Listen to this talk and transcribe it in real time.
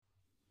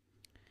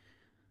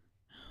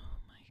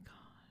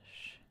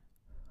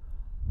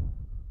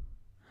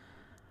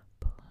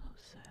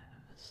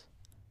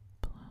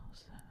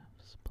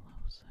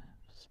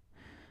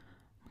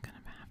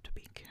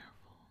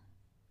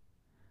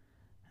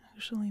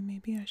Actually,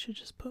 maybe I should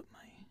just put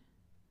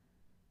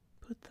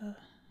the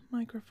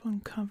microphone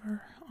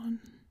cover on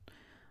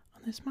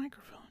this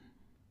microphone.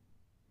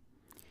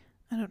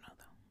 I don't know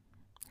though.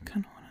 I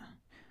kind of want to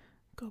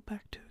go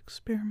back to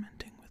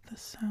experimenting with the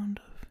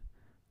sound of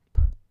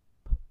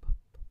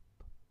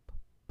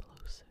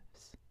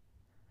plosives.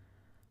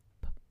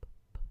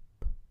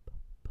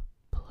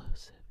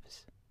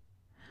 Plosives.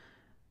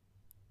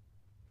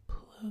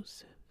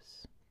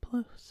 Plosives.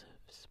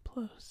 Plosives.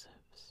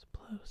 Plosives.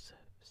 Plosives.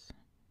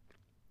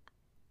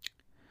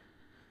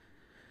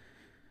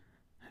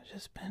 I've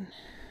just been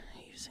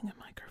using a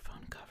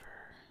microphone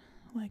cover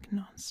like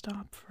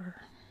nonstop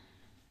for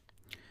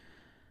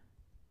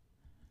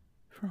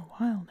a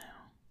while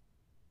now.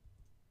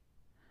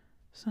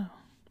 So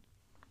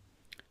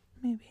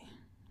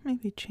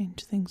maybe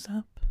change things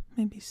up,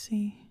 maybe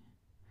see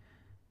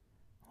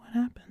what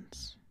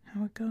happens,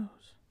 how it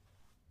goes.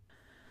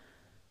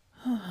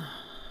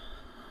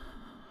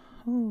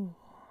 Oh.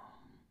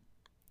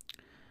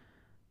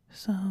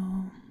 So,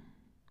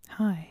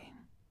 hi,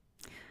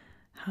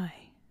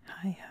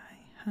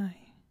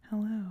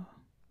 hello,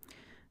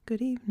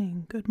 good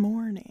evening, good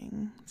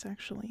morning. It's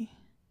actually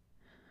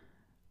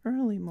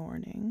early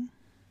morning.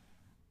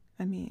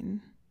 I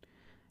mean,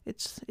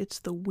 it's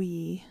the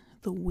wee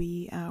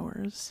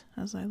hours,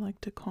 as I like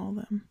to call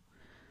them.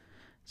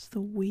 It's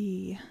the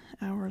wee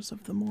hours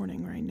of the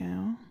morning right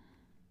now.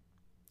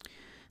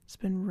 It's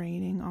been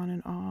raining on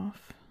and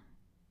off.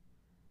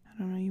 I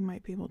don't know, you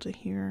might be able to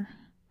hear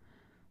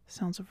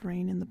sounds of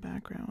rain in the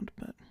background,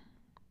 but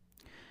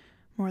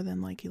more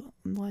than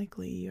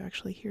likely you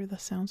actually hear the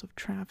sounds of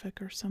traffic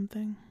or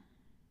something.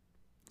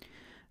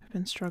 I've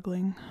been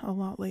struggling a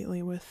lot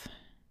lately with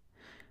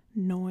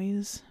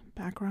noise,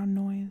 background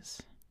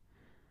noise.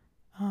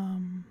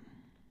 I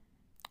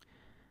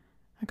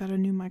got a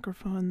new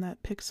microphone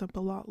that picks up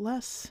a lot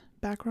less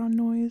background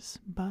noise,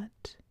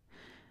 but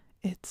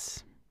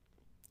it's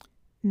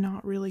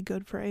not really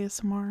good for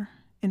ASMR,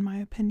 in my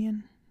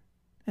opinion.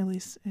 At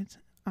least it's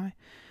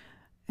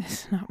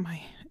not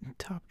my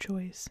top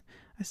choice.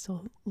 I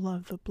still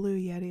love the Blue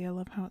Yeti. I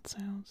love how it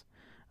sounds.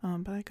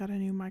 But I got a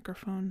new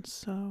microphone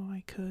so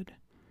I could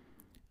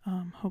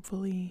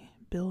hopefully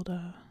build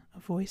a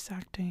voice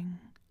acting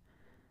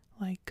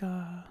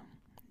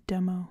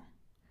demo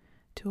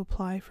to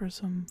apply for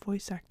some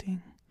voice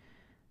acting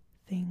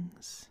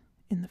things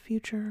in the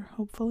future,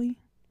 hopefully.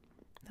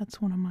 That's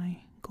one of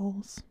my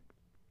goals.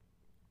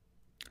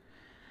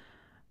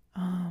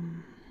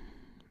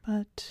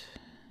 But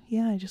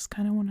yeah, I just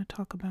kind of want to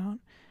talk about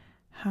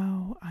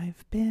how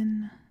I've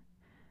been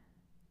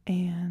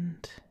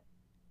and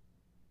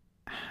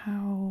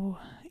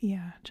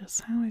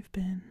just how I've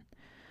been.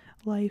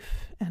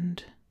 Life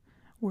and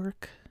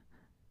work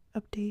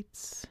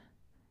updates,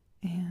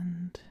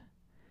 and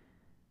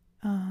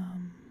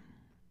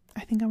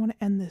I think I want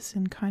to end this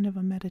in kind of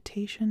a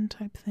meditation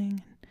type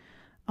thing, and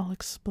I'll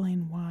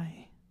explain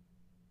why.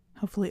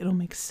 Hopefully it'll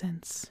make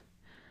sense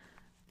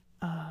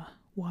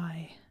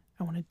why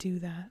I want to do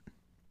that.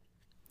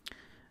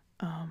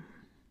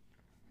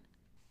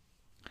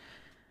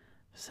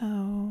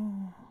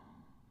 So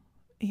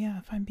yeah,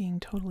 if I'm being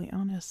totally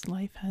honest,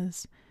 life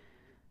has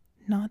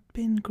not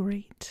been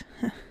great.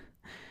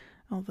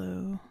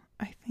 Although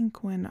I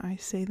think when I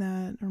say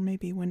that, or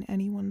maybe when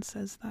anyone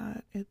says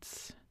that,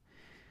 it's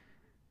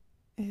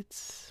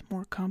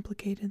more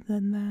complicated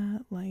than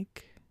that.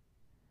 Like,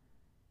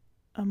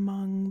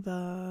 among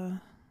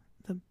the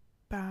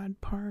bad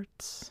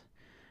parts,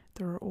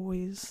 there are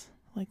always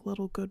like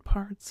little good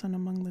parts, and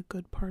among the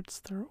good parts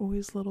there are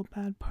always little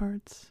bad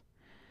parts.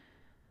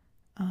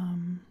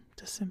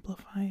 To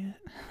simplify it.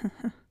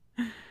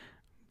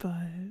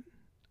 But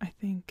I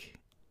think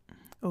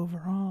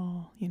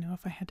overall,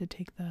 if I had to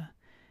take the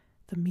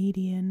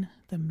median,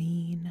 the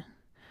mean,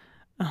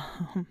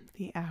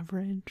 the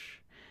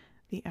average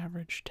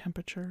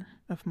temperature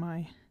of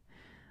my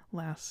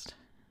last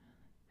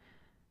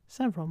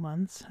several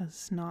months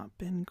has not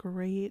been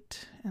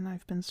great, and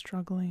I've been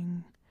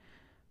struggling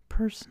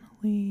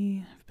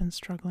personally, I've been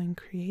struggling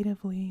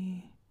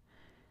creatively.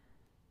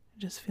 I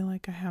just feel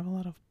like I have a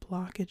lot of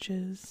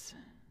blockages,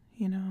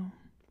 and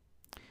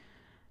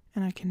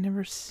I can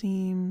never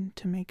seem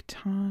to make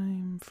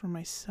time for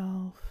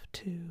myself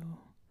to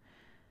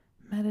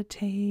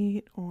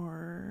meditate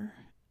or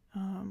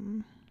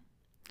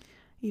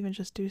even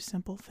just do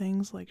simple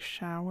things like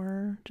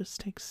shower. Just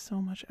takes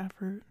so much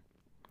effort,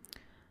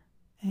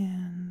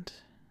 and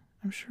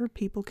I'm sure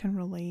people can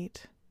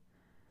relate.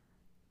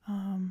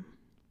 I'm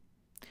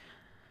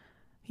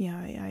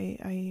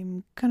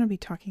gonna be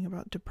talking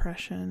about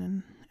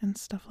depression and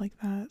stuff like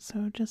that,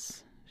 so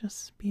just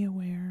be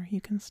aware.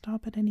 You can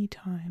stop at any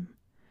time.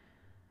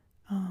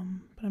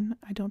 But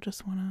I don't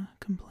just want to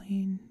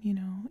complain,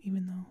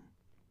 even though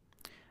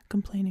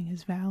complaining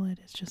is valid.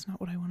 It's just not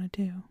what I want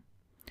to do.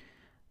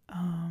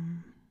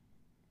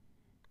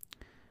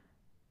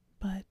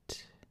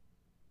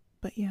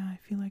 But yeah, I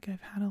feel like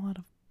I've had a lot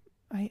of,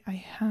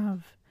 I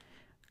have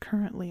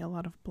currently a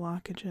lot of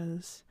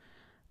blockages,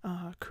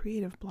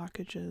 creative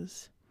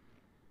blockages,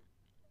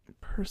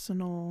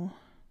 personal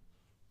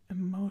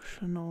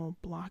emotional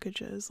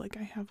blockages. Like,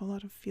 I have a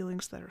lot of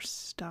feelings that are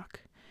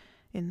stuck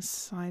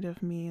inside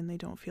of me and they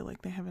don't feel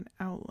like they have an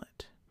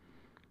outlet.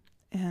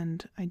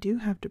 And I do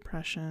have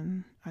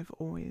depression. I've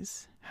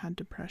always had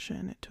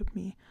depression. It took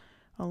me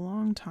a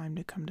long time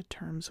to come to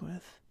terms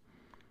with.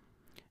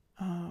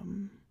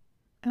 And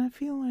I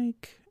feel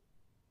like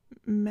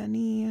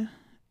many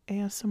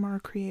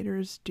ASMR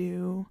creators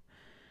do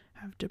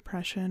have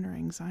depression or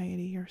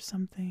anxiety or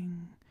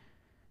something,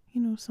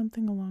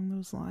 something along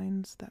those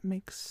lines that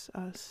makes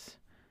us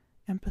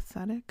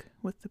empathetic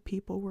with the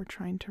people we're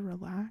trying to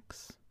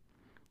relax.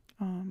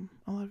 A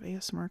lot of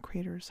ASMR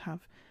creators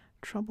have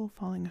trouble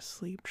falling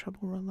asleep,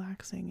 trouble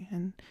relaxing,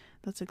 and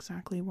that's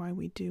exactly why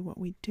we do what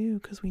we do,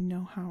 because we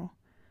know how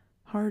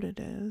hard it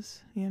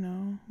is, we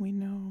know.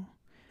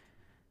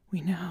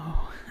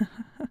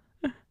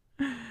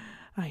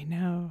 I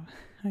know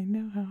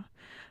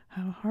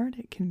how hard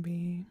it can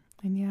be.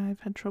 And yeah, I've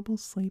had trouble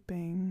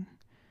sleeping.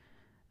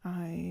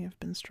 I have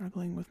been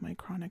struggling with my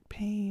chronic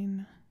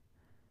pain.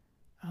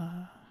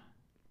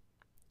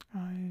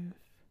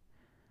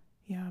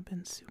 I've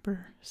been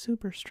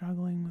super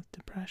struggling with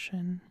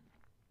depression.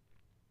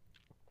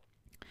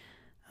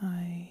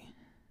 I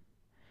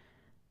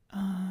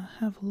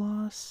have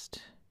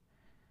lost,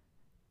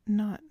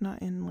 not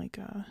in like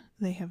a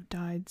they have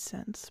died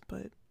sense,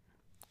 but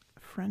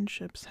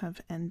friendships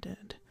have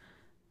ended.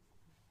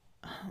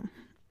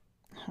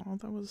 Oh,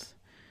 that was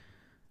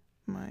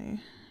my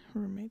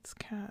roommate's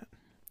cat.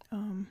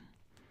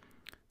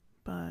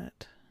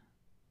 But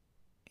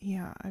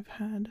yeah,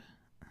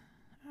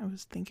 I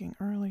was thinking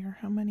earlier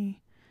how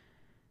many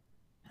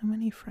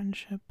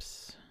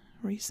friendships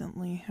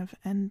recently have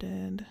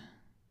ended,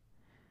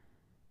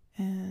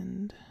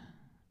 and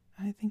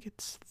I think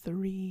it's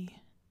 3.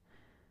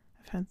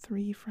 I've had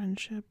 3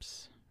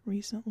 friendships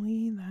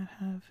recently that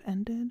have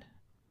ended,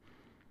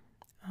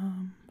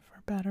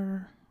 for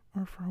better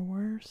or for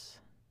worse.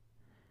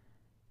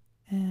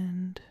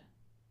 And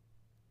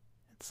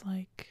it's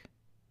like,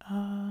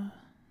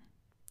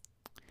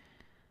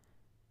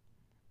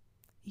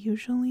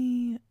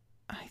 usually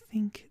I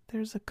think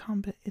there's a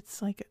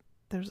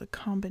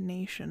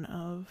combination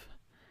of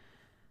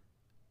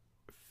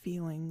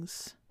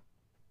feelings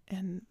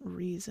and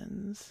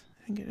reasons.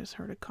 I think I just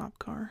heard a cop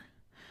car.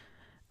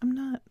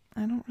 I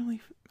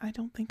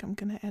don't think I'm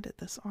gonna edit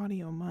this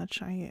audio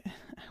much. I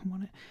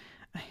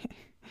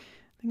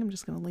think I'm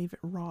just gonna leave it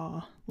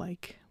raw,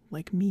 like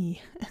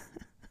me. I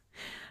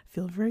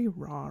feel very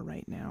raw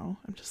right now.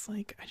 I'm just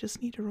like, I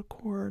just need to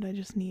record. I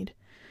just need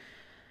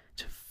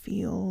to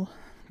feel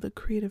the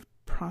creative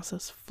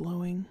process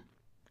flowing.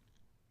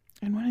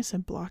 And when I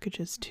said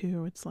blockages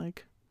too, it's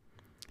like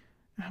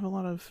I have a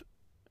lot of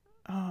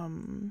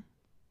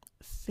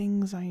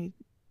things I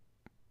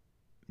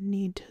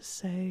need to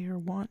say or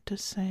want to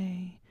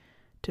say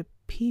to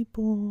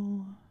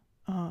people,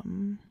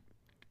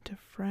 to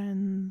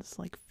friends,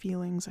 like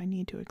feelings I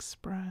need to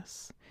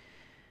express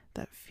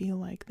that feel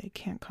like they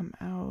can't come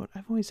out.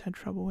 I've always had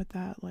trouble with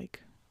that,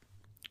 like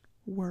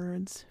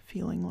words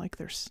feeling like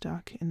they're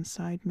stuck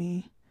inside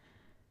me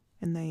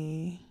and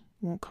they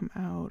won't come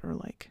out, or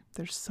like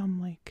there's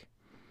some like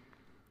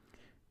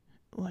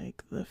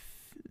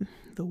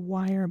the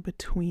wire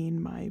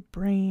between my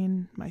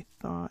brain, my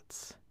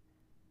thoughts,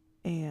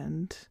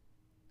 and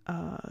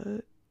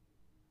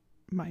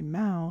my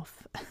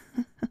mouth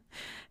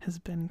has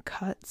been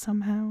cut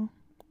somehow,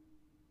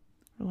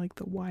 or like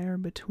the wire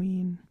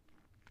between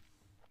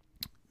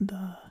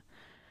the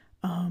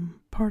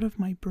part of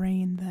my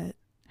brain that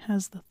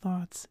has the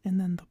thoughts and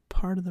then the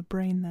part of the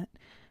brain that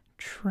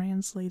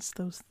translates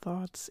those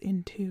thoughts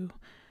into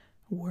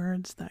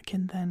words that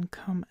can then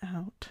come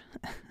out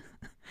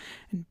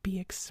and be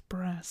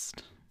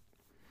expressed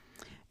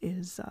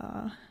is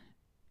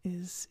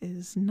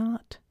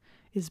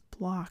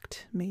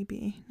blocked,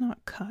 maybe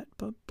not cut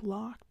but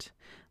blocked.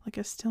 Like,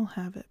 I still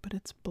have it, but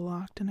it's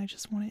blocked, and I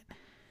just want it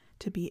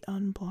to be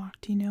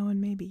unblocked,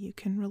 and maybe you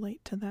can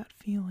relate to that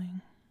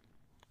feeling.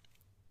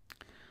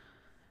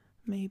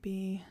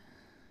 Maybe,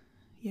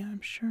 yeah,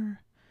 I'm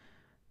sure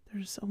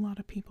there's a lot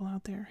of people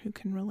out there who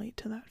can relate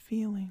to that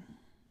feeling.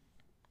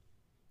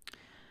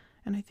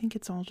 And I think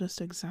it's all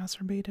just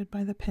exacerbated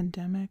by the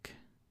pandemic.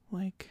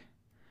 Like,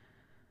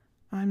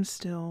 I'm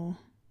still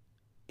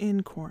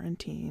in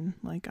quarantine.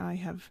 Like, I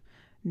have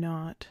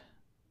not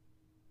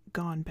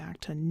gone back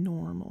to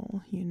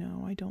normal,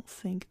 I don't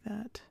think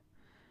that.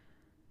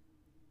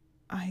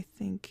 I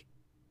think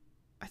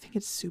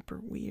it's super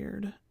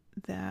weird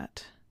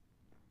that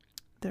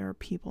there are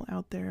people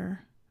out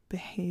there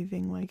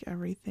behaving like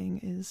everything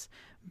is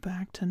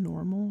back to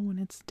normal when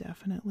it's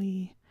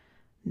definitely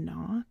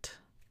not.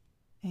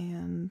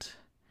 And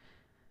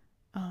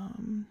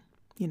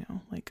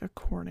like,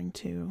 according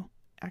to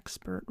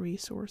expert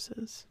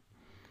resources,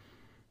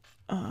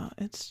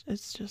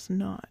 it's just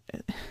not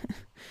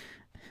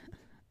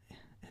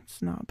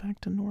it's not back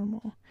to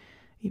normal,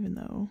 even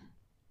though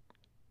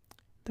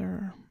there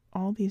are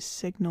all these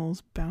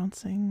signals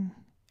bouncing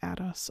at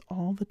us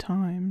all the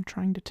time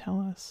trying to tell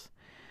us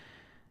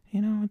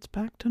You know, it's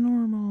back to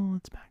normal,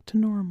 it's back to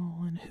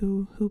normal. And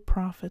who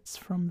profits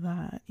from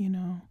that, you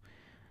know?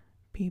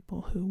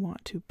 People who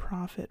want to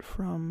profit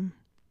from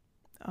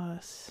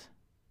us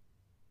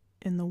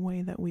in the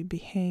way that we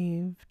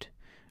behaved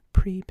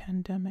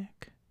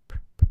pre-pandemic.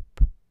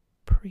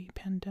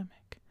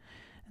 Pre-pandemic.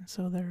 And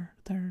so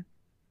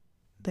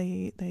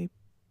they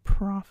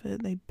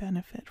profit, they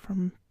benefit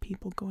from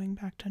people going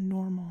back to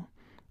normal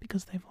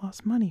because they've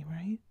lost money,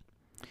 right?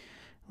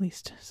 At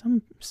least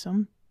some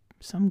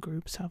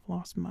groups have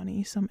lost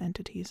money, some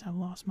entities have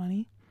lost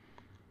money.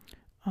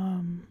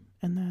 And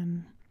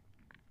then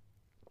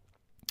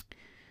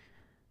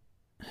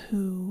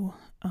who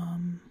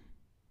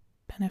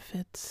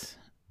benefits?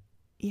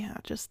 Yeah,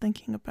 just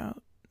thinking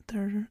about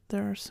there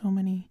are so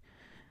many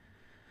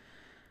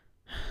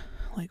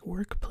like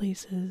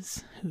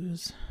workplaces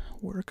whose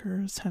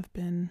workers have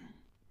been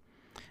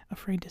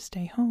afraid to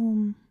stay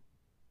home,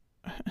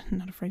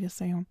 not afraid to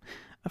stay home,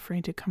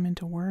 afraid to come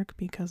into work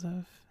because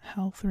of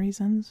health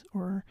reasons,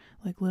 or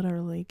like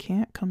literally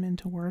can't come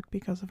into work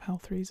because of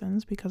health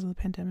reasons because of the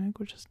pandemic,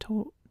 which is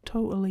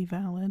totally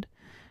valid.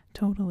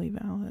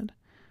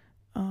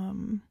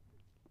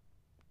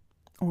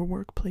 Or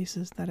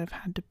workplaces that have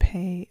had to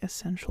pay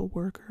essential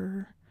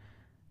worker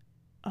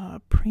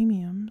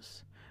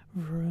premiums.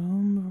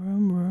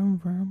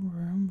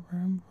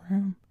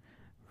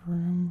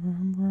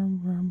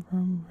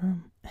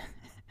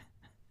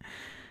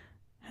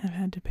 Have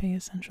had to pay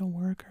essential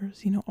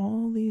workers. You know,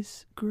 all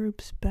these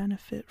groups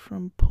benefit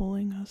from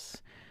pulling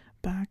us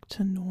back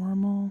to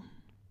normal,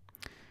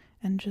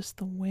 and just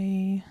the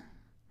way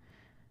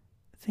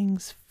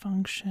things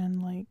function.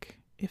 Like,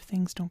 if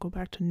things don't go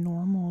back to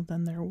normal,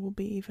 then there will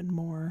be even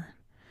more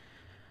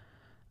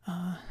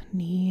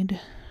need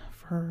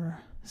for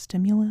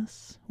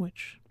stimulus,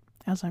 which,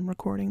 as I'm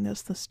recording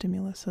this, the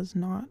stimulus has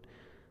not...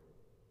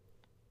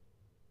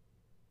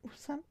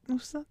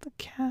 Was that the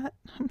cat?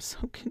 I'm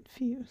so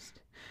confused.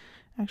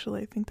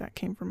 Actually, I think that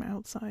came from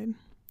outside.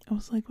 I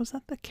was like, was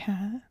that the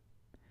cat?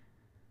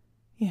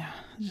 Yeah,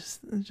 just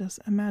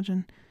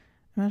imagine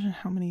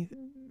how many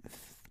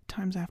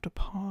times I have to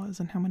pause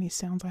and how many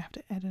sounds I have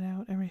to edit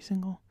out every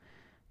single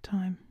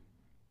time.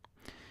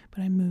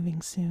 But I'm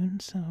moving soon,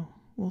 so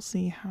we'll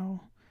see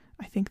how...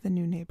 I think the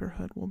new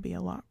neighborhood will be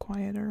a lot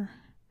quieter.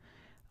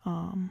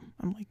 I'm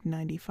like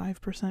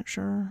 95%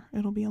 sure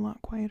it'll be a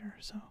lot quieter,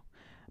 so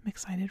I'm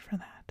excited for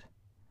that.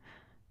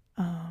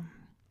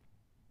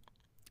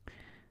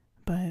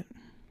 But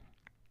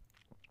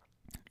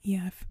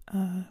yeah,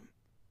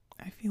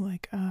 I feel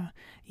like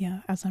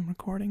as I'm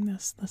recording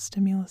this, the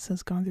stimulus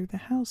has gone through the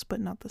House but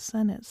not the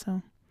Senate,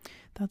 so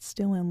that's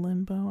still in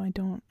limbo. I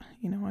don't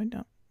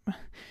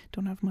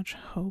have much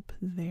hope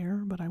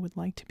there, but I would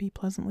like to be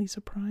pleasantly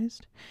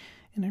surprised.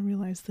 And I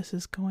realize this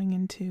is going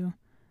into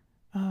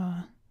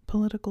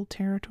political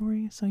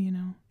territory, so you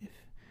know,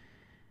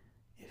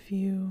 if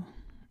you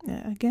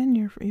again,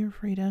 you're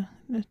free to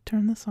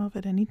turn this off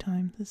at any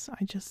time.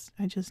 I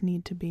just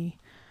need to be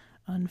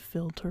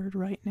unfiltered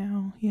right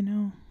now, you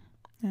know.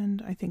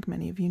 And I think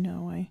many of you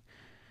know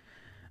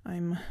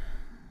I'm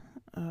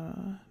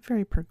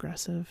very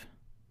progressive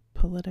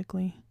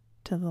politically,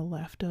 to the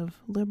left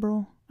of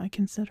liberal. I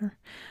consider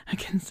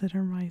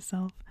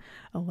myself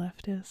a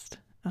leftist.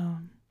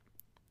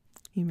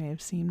 You may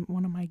have seen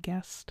one of my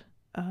guest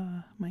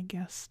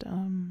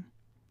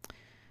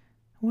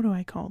what do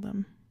I call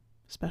them?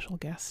 Special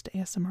guest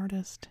ASMR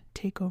artist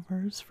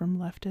takeovers from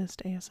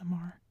leftist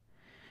ASMR.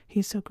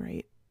 He's so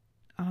great.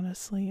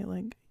 Honestly,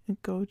 like,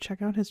 go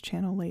check out his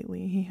channel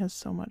lately. He has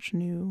so much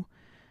new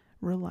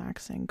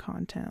relaxing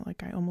content.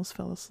 Like, I almost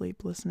fell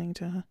asleep listening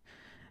to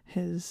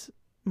his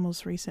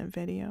most recent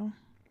video.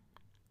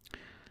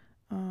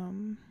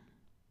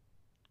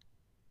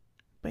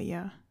 But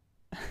yeah.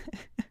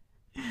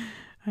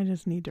 I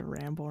just need to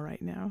ramble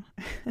right now.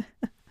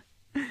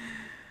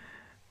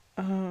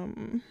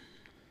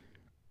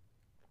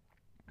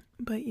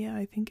 But yeah,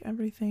 I think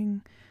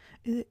everything,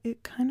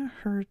 it kind of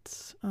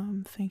hurts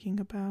thinking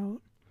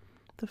about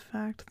the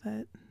fact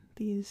that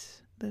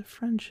the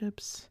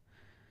friendships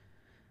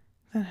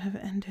that have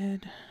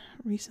ended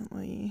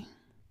recently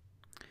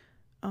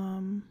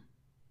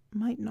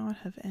might not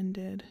have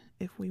ended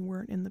if we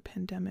weren't in the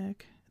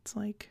pandemic. It's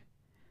like,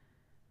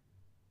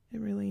 it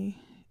really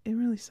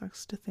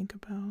sucks to think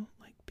about,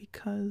 like,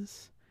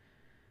 because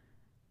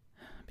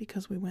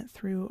we went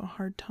through a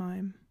hard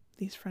time,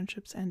 these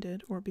friendships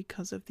ended, or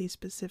because of these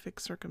specific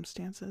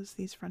circumstances,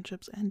 these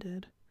friendships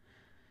ended.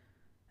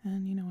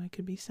 And, you know, I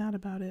could be sad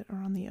about it, or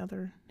on the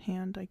other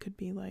hand, I could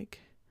be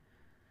like,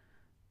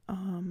 what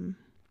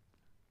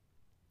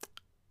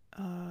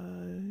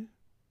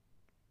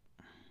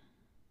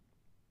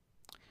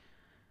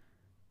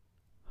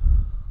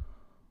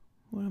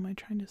am I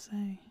trying to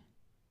say?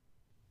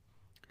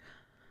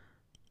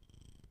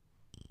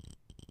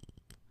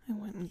 I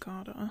went and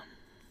got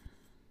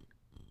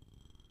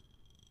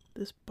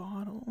this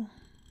bottle.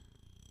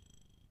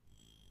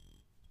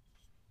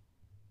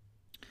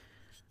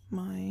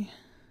 My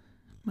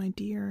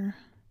dear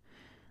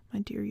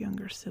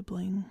younger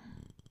sibling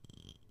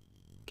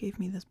gave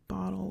me this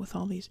bottle with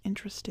all these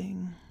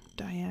interesting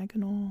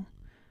diagonal,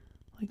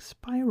 like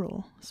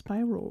spiral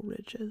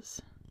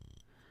ridges.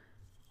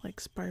 Like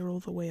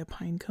spiral the way a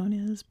pine cone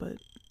is, but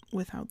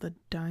without the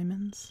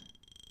diamonds.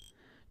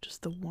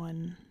 Just the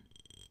one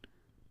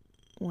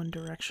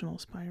directional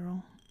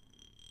spiral.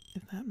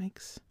 If that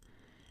makes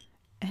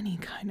any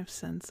kind of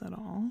sense at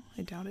all.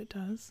 I doubt it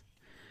does.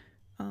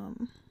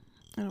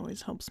 It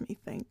always helps me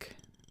think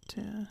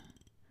to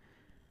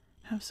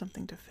have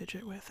something to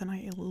fidget with, and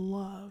I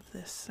love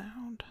this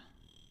sound.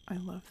 I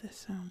love this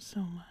sound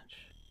so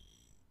much.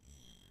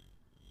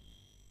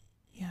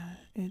 Yeah,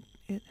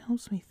 it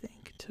helps me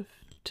think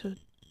to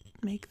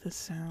make the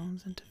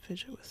sounds and to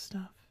fidget with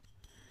stuff.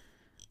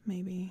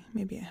 Maybe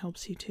it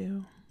helps you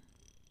too.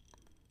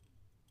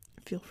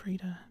 Feel free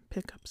to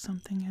pick up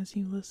something as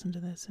you listen to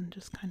this and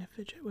just kind of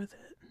fidget with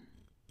it.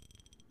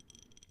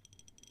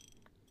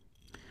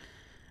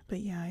 But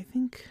yeah, I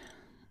think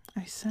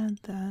I said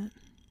that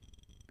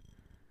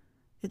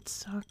it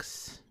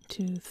sucks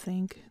to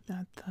think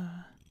that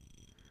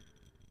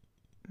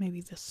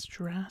maybe the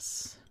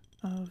stress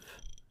of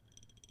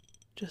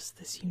just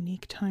this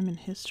unique time in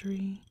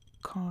history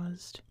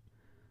caused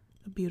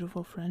a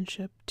beautiful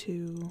friendship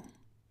to,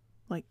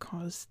 like,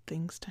 cause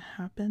things to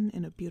happen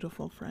in a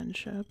beautiful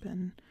friendship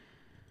and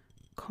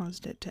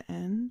caused it to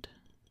end.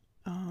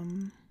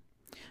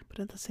 But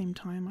at the same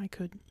time, I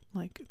could,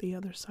 like, the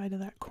other side of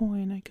that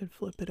coin, I could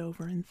flip it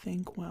over and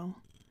think,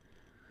 well,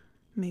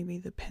 maybe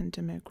the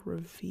pandemic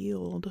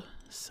revealed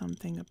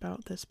something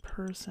about this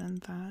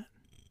person that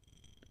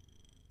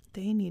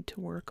they need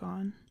to work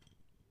on,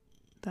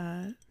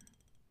 that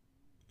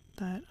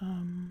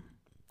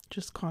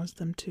just caused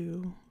them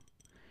to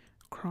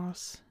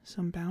cross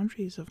some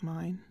boundaries of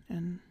mine,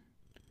 and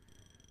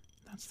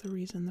that's the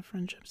reason the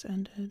friendships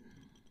ended.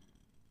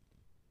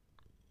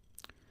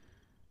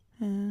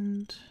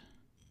 And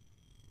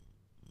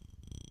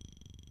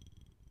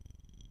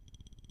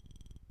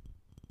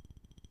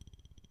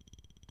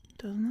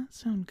doesn't that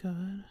sound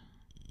good?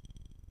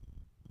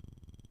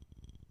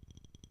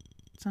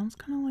 It sounds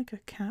kind of like a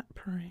cat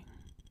purring.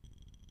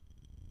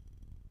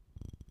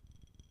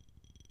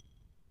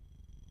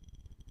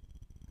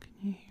 Can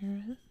you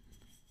hear it?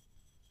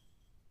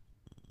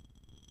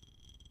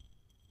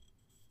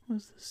 What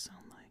does this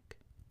sound like?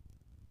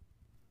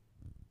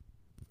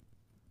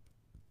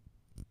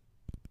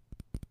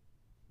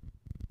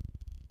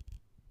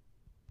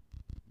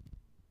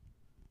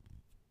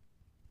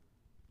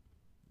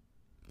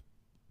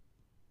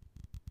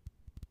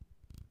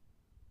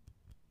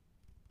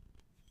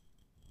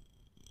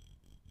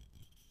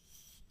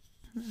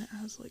 And it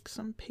has like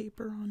some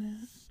paper on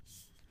it.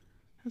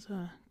 Has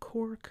a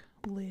cork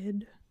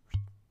lid.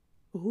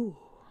 Ooh.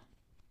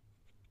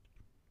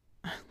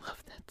 I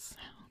love that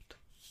sound.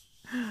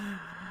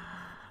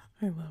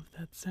 I love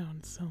that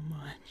sound so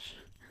much.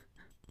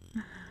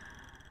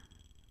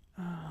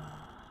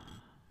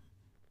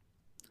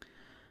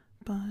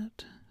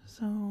 But,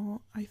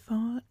 so I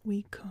thought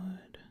we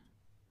could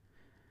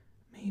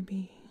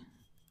maybe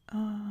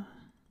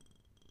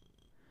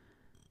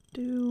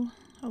do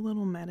a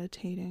little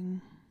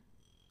meditating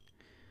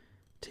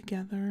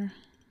together,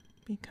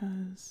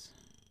 because,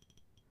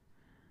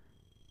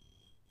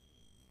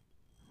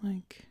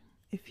 like,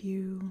 if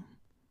you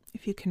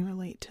can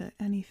relate to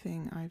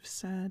anything I've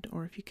said,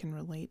 or if you can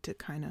relate to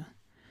kind of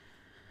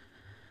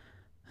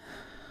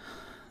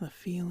the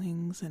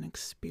feelings and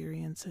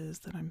experiences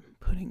that I'm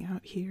putting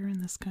out here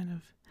in this kind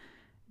of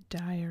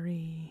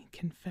diary,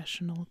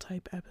 confessional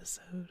type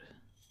episode.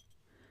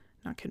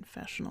 Not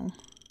confessional.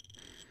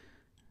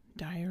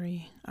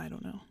 Diary, I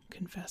don't know.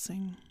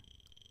 Confessing,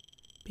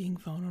 being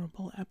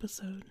vulnerable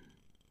episode.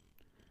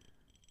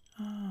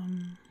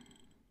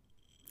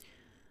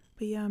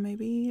 But yeah,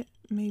 maybe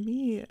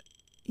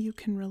you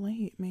can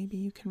relate. Maybe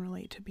you can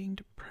relate to being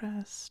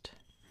depressed.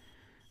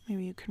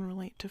 Maybe you can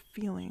relate to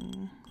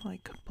feeling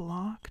like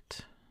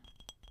blocked.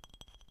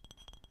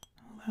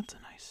 Oh, that's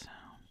a nice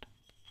sound.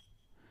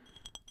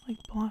 Like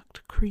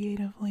blocked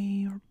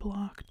creatively or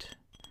blocked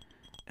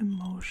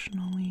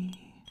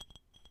emotionally.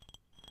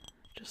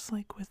 Just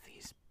like with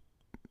these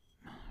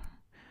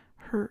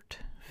hurt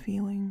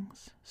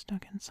feelings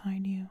stuck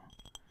inside you.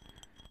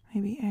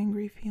 Maybe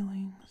angry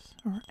feelings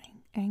or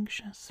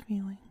anxious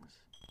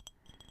feelings.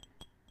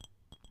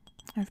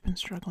 I've been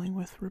struggling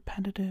with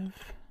repetitive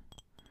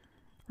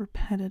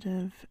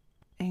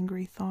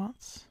angry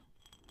thoughts,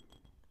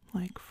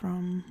 like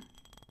from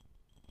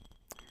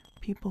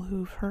people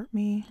who've hurt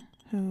me,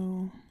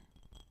 who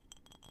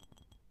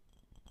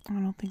I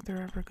don't think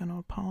they're ever going to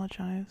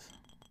apologize.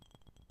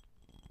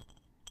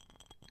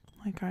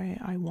 Like,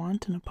 I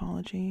want an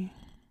apology.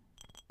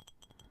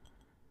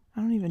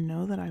 I don't even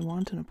know that I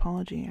want an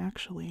apology,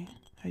 actually.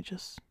 I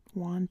just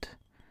want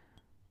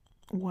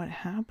what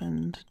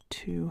happened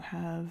to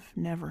have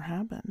never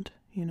happened,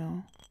 you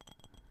know?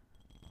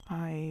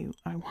 I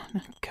want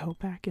to go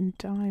back in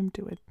time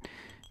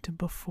to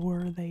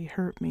before they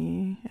hurt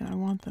me, and I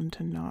want them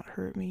to not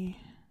hurt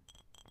me.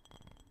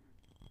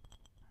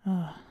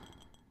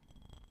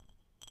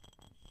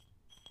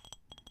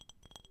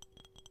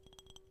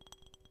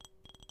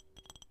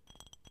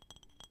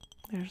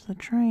 There's the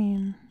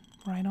train,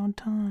 right on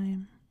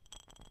time.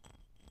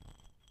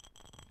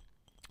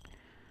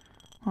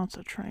 Lots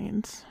of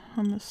trains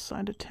on this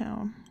side of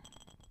town.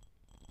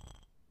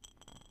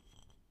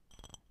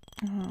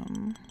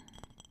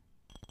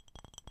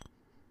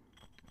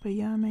 But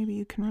yeah, maybe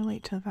you can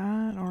relate to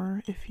that,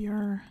 or if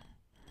you're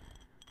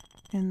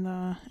in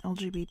the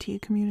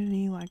LGBT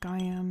community like I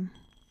am,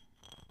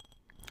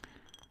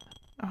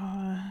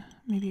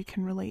 maybe you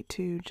can relate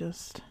to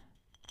just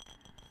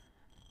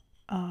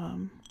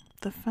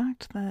the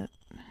fact that,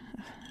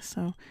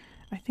 so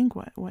I think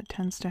what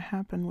tends to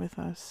happen with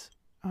us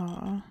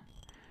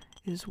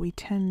is we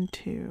tend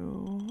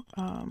to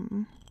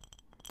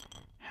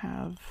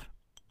have,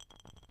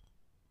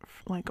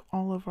 like,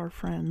 all of our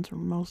friends, or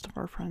most of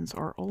our friends,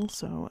 are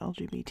also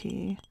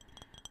LGBT.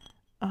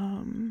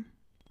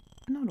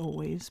 Not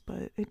always,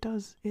 but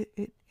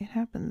it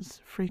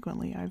happens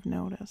frequently, I've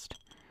noticed.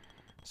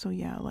 So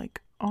yeah, like,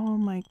 all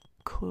my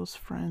close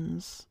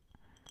friends,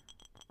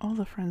 all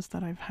the friends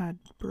that I've had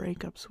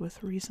breakups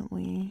with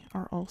recently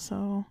are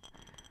also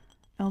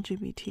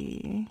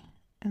LGBT,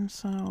 and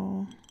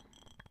so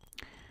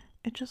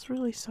it just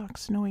really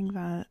sucks knowing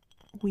that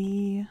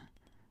we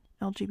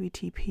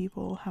LGBT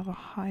people have a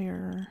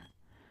higher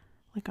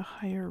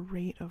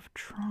rate of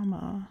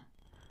trauma,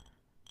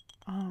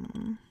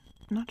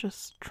 not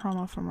just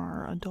trauma from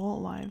our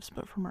adult lives,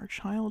 but from our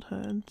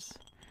childhoods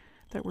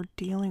that we're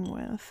dealing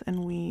with,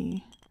 and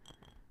we,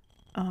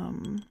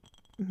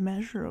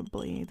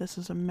 measurably, this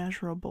is a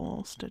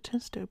measurable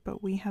statistic,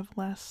 but we have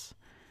less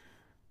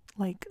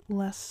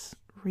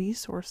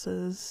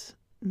resources,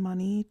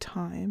 money,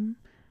 time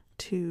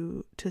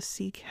to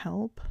seek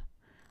help,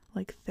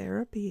 like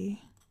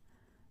therapy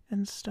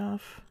and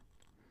stuff.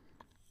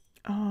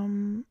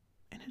 And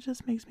it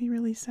just makes me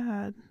really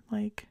sad.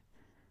 Like,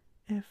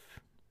 if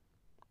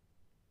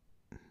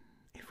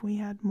we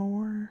had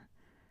more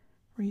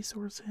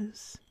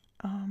resources,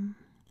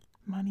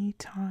 money,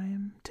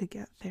 time to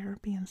get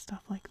therapy and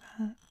stuff like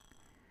that,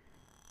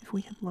 if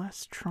we had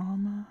less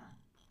trauma,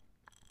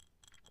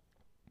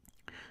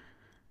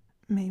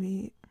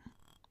 maybe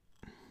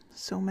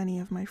so many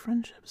of my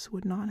friendships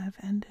would not have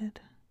ended,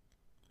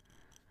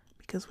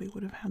 because we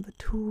would have had the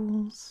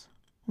tools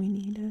we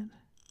needed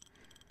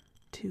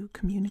to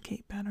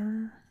communicate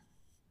better,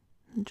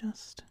 and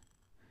just,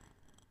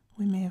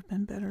 we may have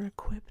been better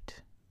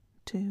equipped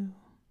to,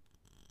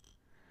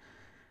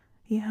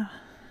 yeah,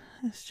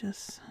 it's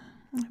just,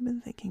 I've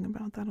been thinking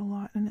about that a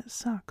lot, and it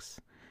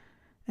sucks.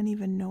 And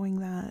even knowing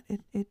that,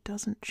 it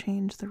doesn't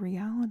change the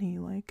reality.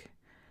 Like,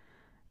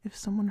 if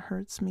someone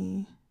hurts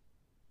me,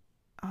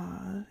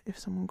 if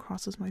someone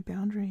crosses my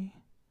boundary,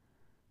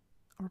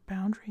 or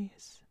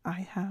boundaries,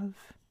 I have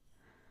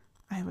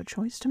a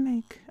choice to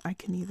make. I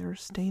can either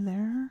stay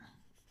there,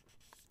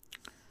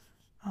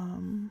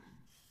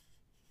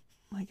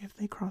 like, if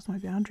they cross my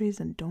boundaries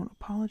and don't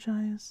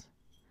apologize,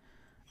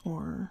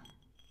 or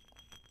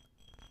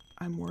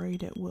I'm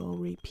worried it will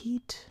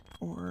repeat,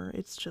 or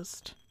it's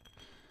just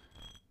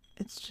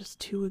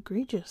too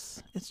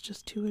egregious. It's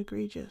just too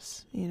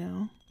egregious, you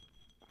know?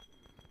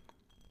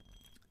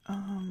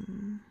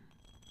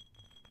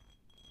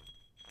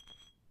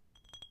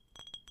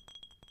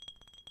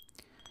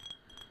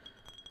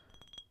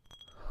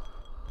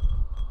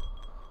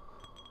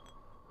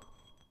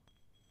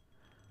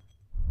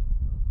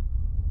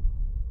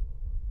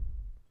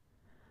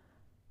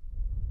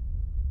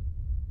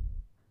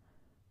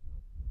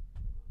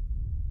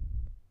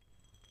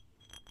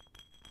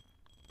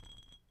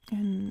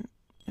 And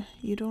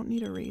you don't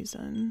need a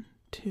reason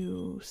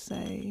to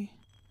say,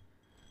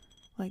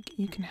 like,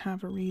 you can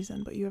have a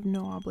reason, but you have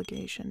no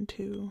obligation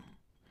to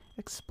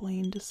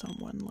explain to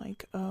someone,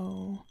 like,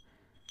 oh,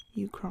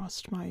 you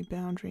crossed my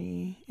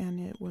boundary and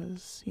it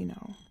was, you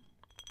know,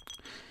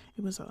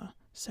 it was a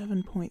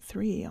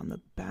 7.3 on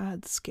the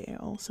bad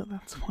scale, so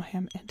that's why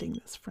I'm ending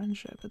this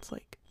friendship. It's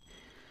like,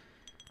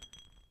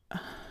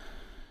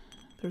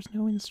 there's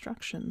no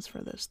instructions for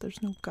this,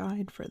 there's no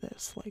guide for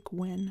this. Like,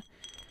 when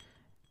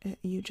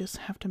you just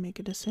have to make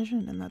a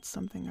decision, and that's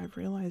something I've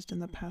realized in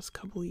the past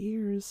couple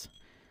years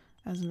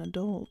as an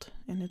adult,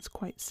 and it's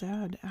quite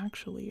sad,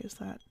 actually, is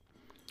that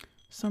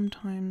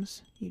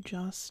sometimes you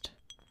just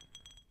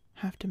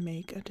have to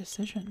make a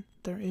decision.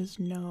 There is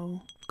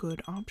no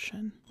good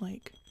option.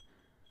 Like,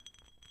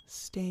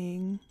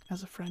 staying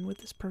as a friend with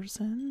this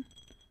person,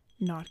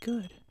 not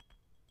good.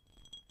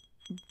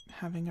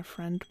 Having a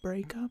friend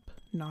break up,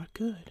 not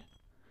good.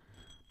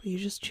 But you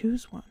just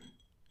choose one.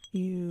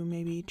 You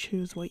maybe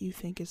choose what you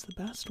think is the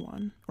best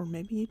one, or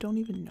maybe you don't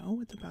even know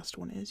what the best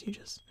one is. You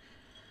just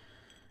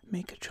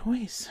make a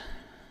choice,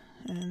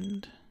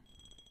 and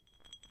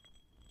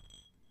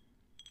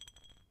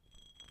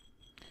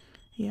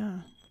yeah,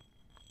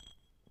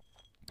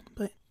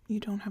 but you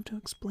don't have to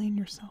explain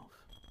yourself.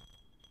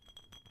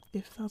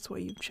 If that's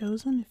what you've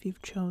chosen, if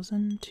you've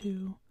chosen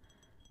to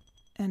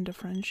end a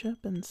friendship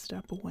and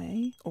step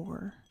away,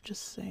 or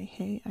just say,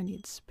 hey, I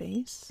need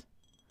space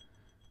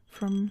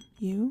from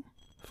you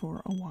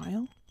for a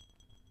while,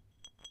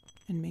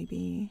 and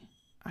maybe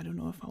I don't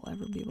know if I'll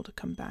ever be able to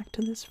come back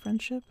to this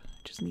friendship. I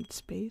just need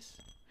space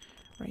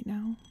right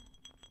now.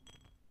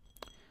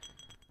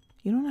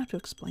 You don't have to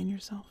explain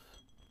yourself.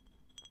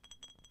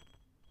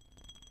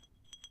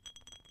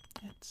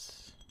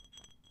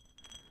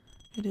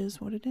 It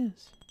is what it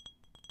is.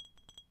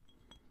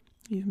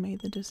 You've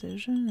made the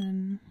decision,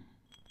 and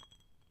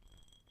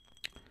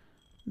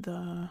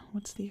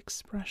what's the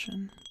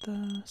expression?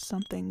 The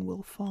something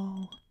will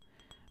fall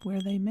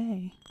where they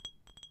may.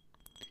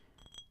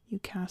 You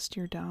cast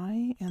your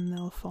die and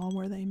they'll fall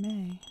where they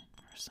may,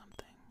 or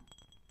something.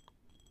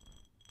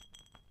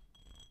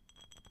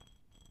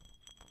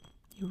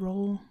 You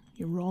roll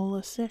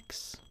a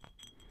 6.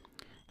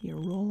 You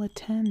roll a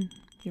 10.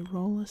 You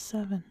roll a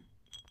 7.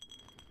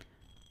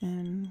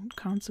 And the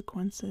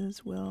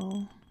consequences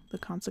will,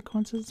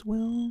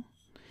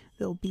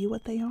 they'll be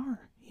what they are,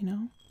 you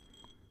know?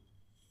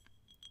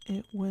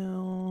 It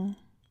will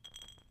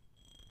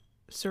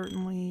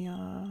certainly,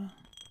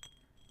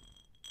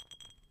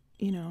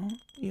 you know,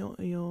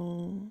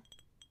 you're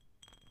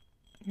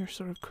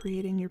sort of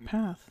creating your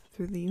path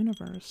through the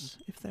universe.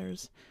 If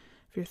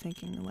you're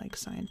thinking like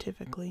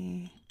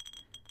scientifically,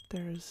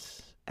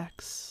 there's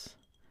X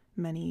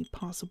many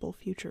possible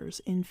futures,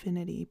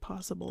 infinity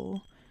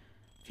possible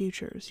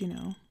futures, you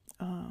know.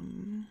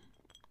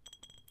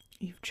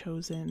 You've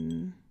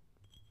chosen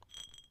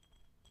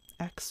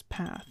X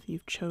path,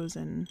 you've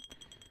chosen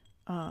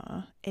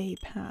a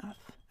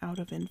path out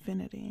of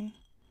infinity.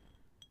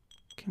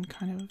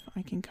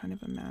 I can kind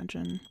of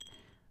imagine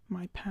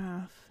my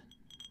path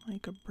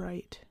like a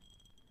bright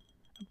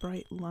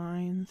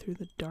line through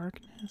the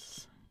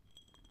darkness.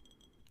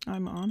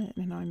 I'm on it,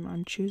 and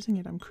I'm choosing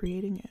it, I'm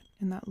creating it,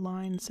 and that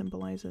line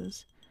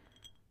symbolizes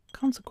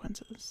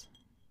consequences.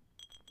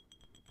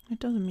 It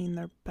doesn't mean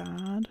they're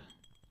bad,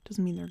 it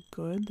doesn't mean they're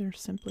good, they're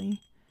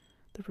simply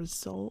the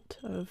result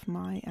of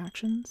my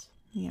actions,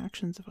 the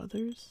actions of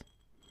others.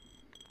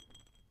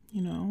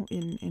 You know,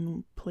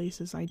 in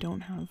places I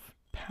don't have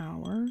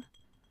power,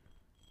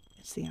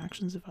 it's the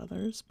actions of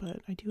others, but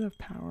I do have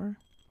power.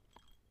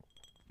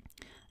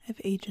 I have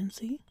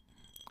agency.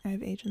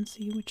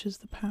 Which is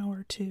the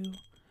power to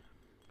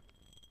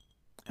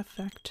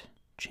affect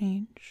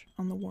change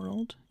on the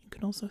world. You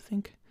can also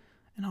think,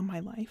 and on my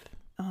life,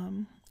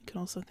 you can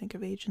also think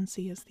of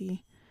agency as the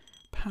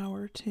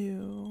power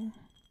to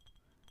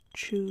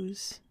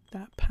choose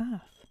that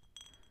path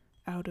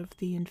out of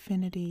the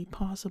infinity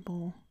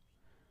possible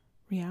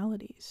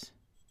realities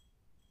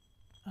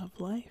of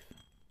life.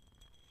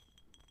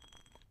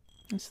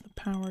 It's the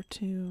power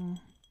to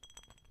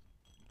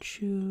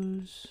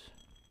choose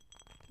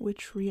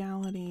which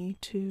reality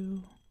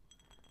to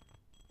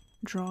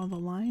draw the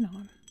line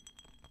on.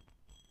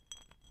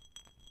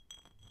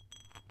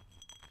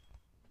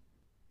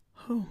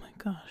 Oh my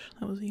gosh,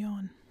 that was a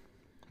yawn.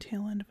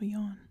 Tail end of a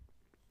yawn.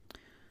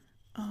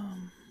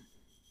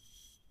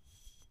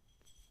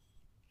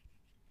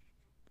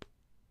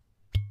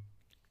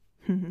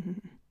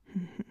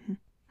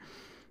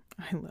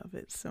 I love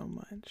it so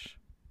much.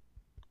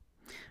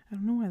 I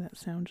don't know why that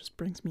sound just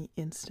brings me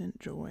instant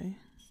joy.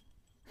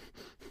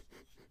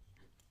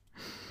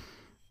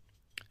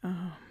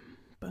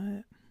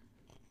 But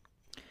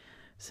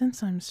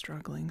since I'm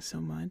struggling so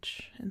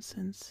much, and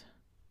since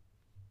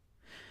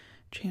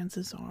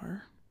chances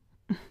are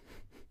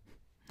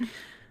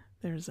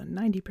there's a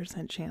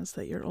 90% chance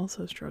that you're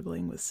also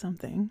struggling with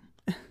something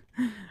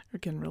or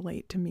can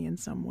relate to me in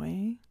some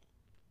way,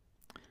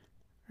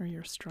 or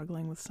you're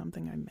struggling with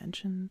something I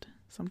mentioned,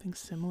 something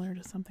similar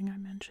to something I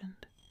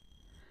mentioned,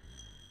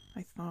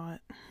 I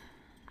thought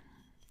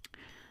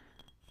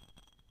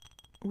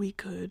we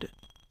could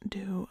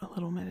do a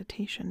little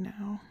meditation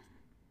now.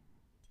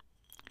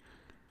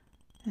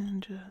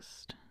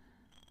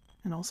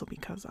 And also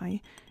because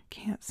I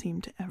can't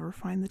seem to ever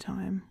find the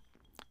time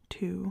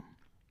to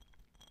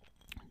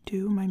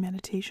do my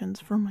meditations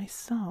for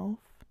myself,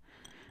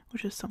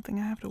 which is something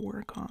I have to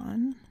work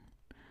on.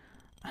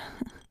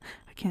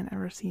 I can't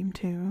ever seem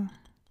to,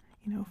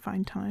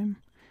 find time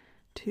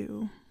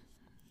to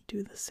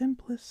do the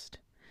simplest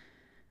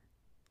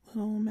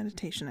little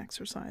meditation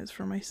exercise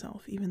for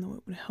myself, even though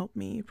it would help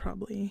me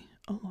probably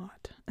a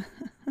lot.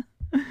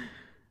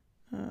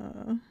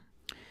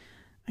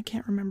 I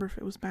can't remember if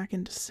it was back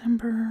in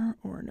December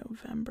or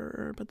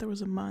November, but there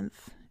was a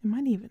month,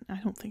 I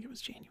don't think it was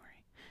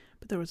January,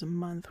 but there was a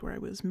month where I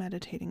was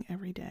meditating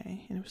every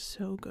day, and it was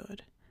so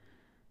good.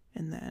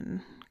 And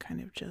then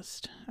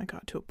I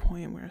got to a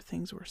point where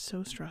things were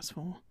so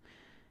stressful,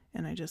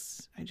 and I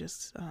just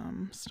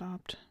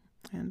stopped,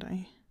 and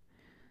I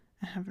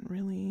haven't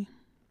really,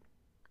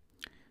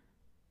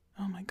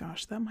 oh my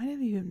gosh, that might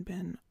have even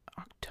been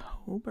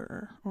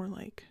October or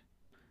like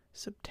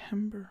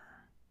September.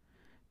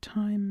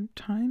 Time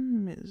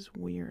is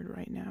weird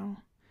right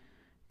now.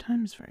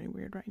 Time is very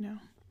weird right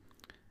now.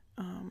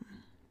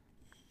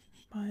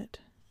 But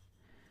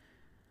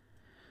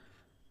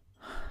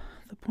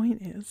the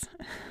point is,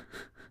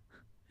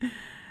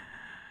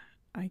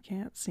 I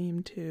can't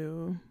seem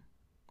to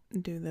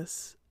do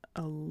this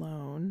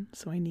alone,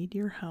 so I need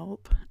your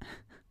help.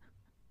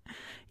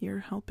 You're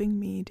helping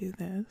me do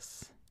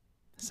this,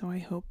 so I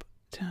hope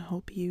to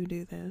help you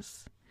do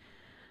this.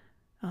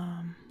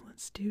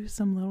 Let's do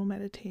some little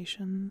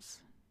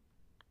meditations.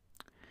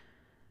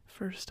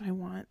 First, I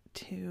want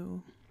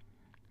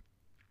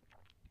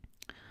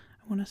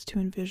us to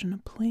envision a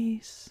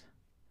place,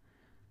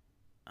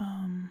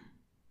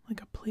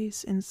 like a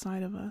place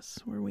inside of us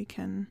where we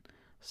can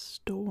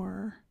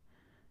store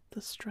the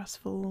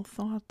stressful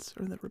thoughts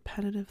or the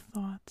repetitive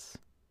thoughts.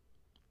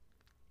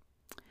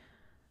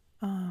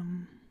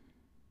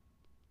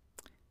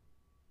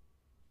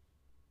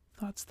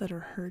 Thoughts that are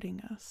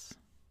hurting us.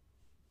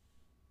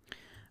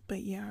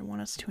 But yeah, I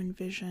want us to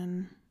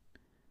envision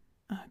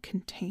a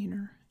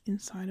container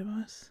inside of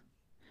us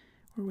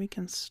where we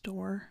can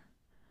store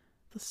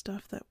the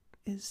stuff that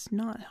is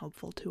not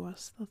helpful to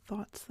us, the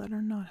thoughts that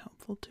are not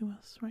helpful to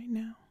us right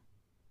now.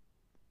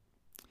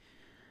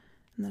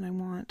 And then I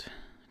want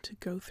to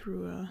go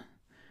through a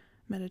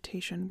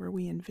meditation where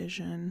we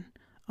envision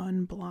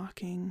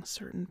unblocking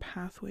certain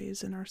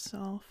pathways in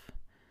ourself,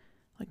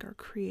 like our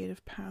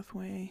creative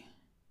pathway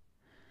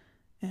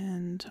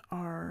and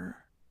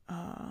our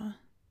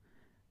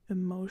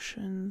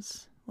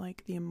emotions,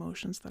 like the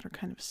emotions that are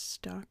kind of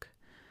stuck.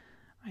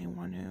 I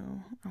want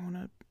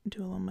to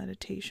do a little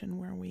meditation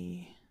where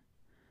we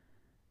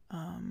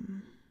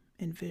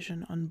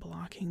envision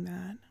unblocking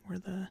that, where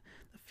the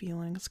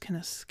feelings can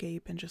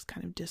escape and just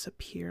kind of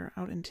disappear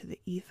out into the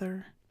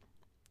ether.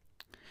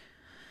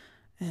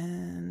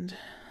 And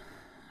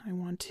I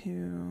want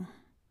to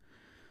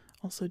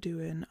also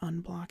do an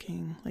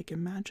unblocking, like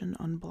imagine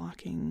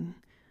unblocking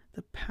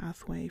the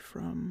pathway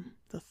from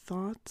the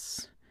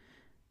thoughts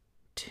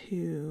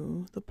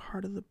to the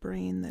part of the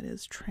brain that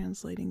is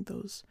translating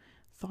those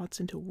thoughts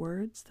into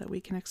words that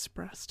we can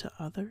express to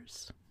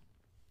others.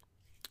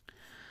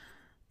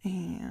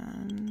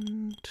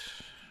 And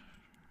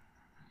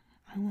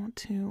I want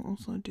to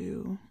also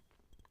do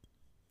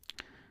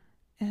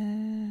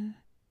a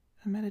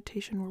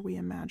meditation where we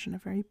imagine a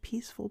very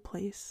peaceful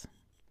place.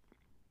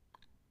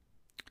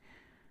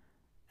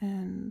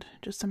 And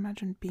just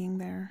imagine being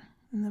there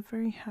in the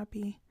very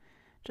happy,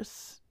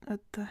 just at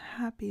the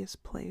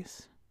happiest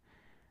place.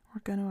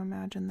 We're going to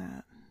imagine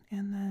that,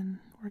 and then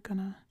we're going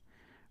to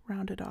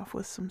round it off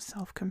with some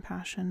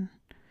self-compassion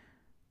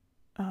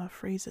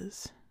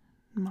phrases,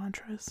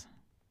 mantras.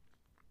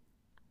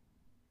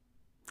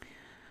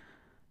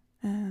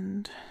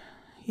 And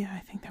yeah, I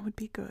think that would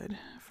be good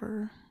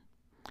for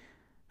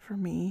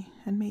me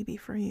and maybe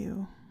for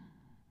you.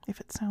 If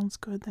it sounds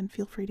good, then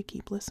feel free to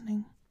keep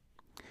listening.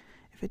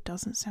 If it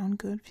doesn't sound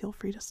good, feel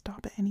free to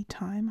stop at any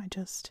time. I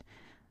just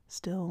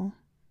still,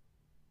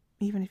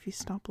 even if you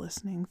stop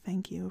listening,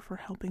 thank you for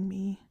helping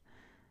me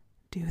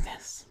do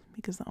this.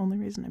 Because the only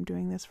reason I'm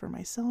doing this for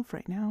myself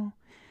right now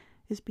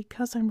is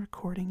because I'm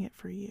recording it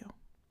for you.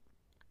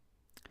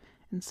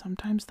 And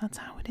sometimes that's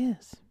how it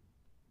is,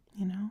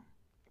 you know?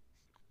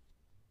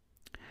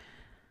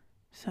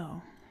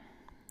 So,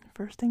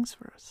 first things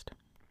first.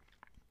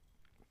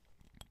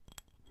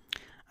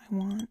 I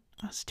want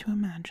us to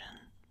imagine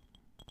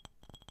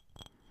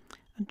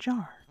a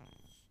jar.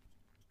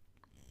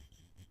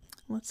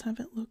 Let's have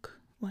it look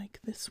like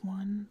this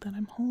one that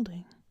I'm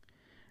holding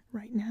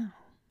right now.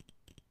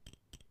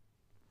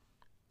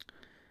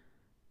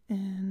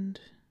 And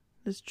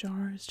this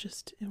jar is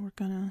just,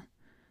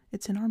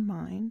 it's in our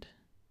mind,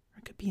 or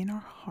it could be in our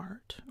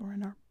heart, or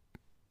in our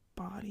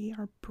body,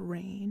 our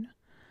brain.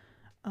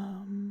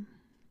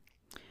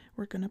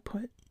 We're gonna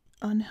put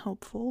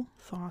unhelpful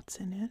thoughts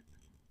in it,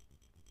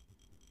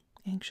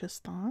 anxious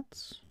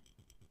thoughts.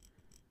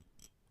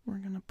 We're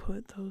gonna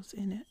put those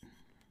in it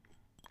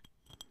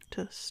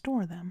to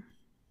store them.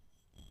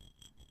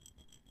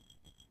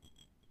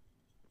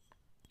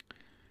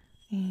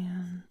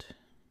 And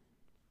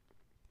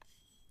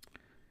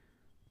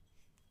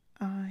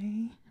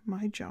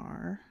my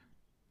jar,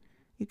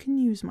 you can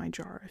use my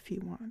jar if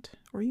you want,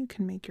 or you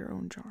can make your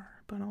own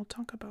jar, but I'll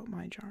talk about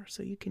my jar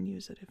so you can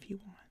use it if you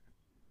want.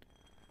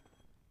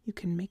 You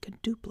can make a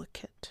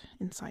duplicate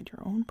inside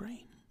your own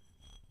brain.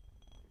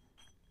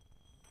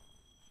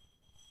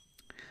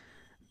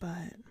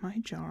 But my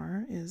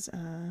jar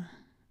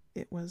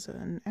it was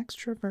an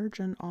extra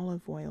virgin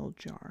olive oil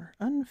jar,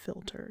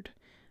 unfiltered,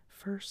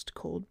 first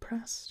cold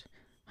pressed,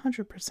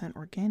 100%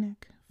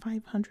 organic,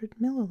 500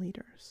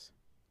 milliliters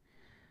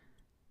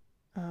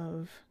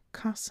of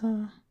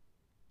Casa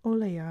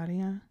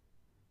Olearia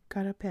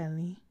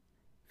Carapelli,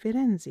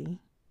 Firenze,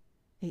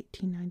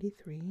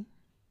 1893.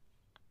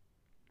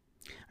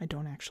 I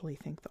don't actually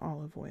think the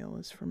olive oil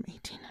is from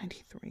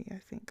 1893. I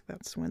think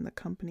that's when the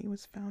company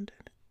was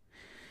founded.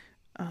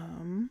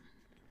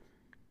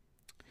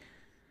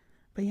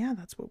 But yeah,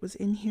 that's what was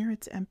in here.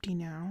 It's empty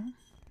now.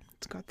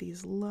 It's got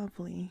these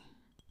lovely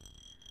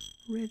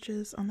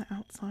ridges on the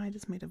outside.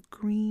 It's made of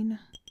green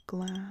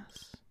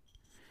glass,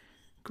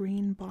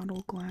 green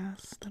bottle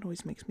glass. That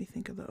always makes me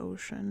think of the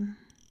ocean.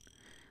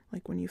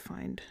 Like when you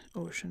find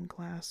ocean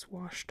glass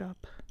washed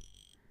up,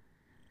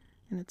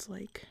 and it's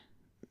like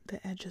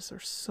the edges are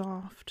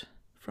soft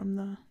from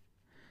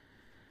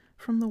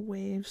the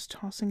waves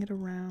tossing it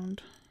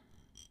around.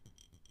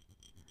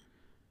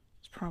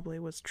 probably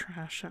was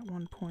trash at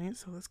one point,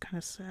 so that's kind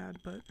of sad,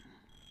 but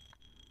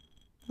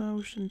the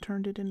ocean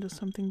turned it into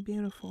something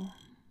beautiful.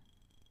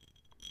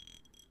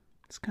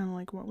 It's kind of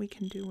like what we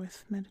can do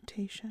with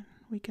meditation.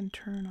 We can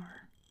turn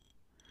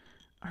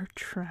our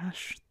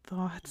trash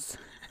thoughts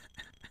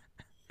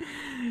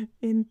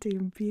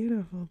into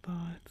beautiful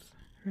thoughts,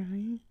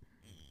 right?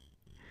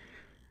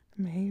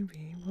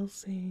 Maybe, we'll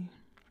see.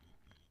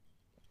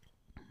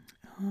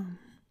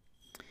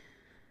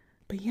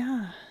 But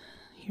yeah,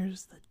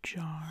 here's the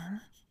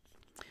jar.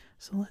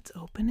 So let's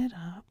open it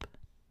up.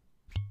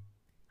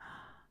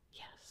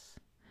 Yes.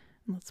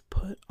 And let's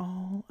put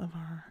all of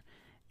our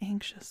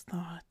anxious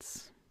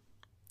thoughts.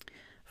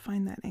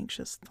 Find that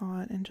anxious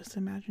thought and just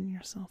imagine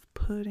yourself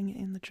putting it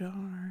in the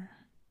jar.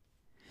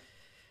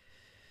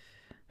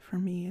 For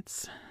me,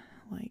 it's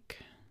like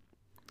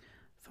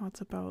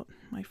thoughts about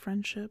my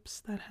friendships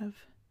that have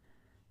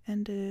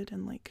ended,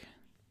 and like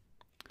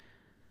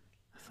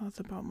thoughts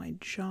about my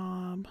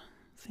job,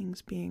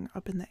 things being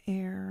up in the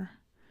air,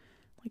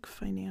 like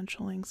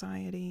financial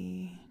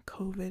anxiety,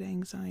 COVID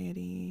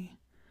anxiety,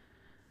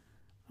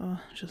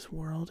 just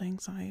world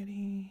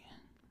anxiety,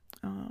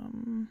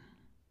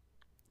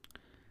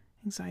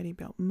 anxiety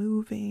about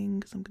moving,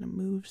 because I'm going to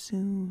move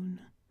soon,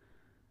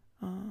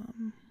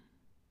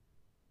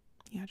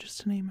 yeah,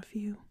 just to name a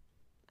few.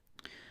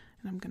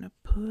 And I'm going to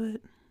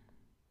put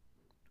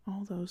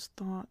all those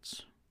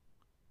thoughts,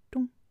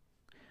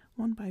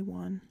 one by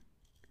one,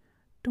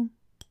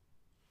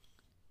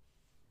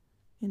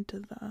 into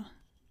the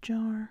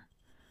jar.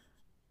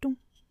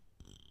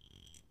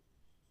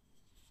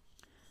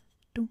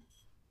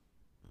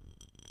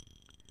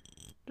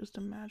 Just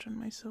imagine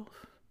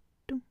myself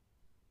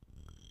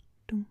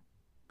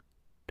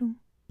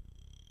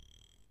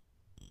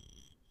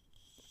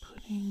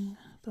putting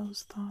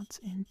those thoughts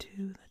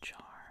into the jar.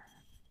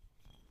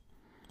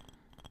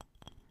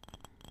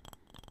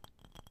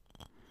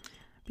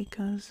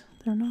 Because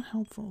they're not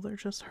helpful, they're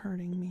just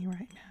hurting me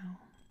right now.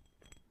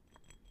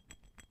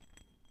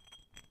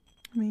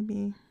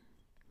 Maybe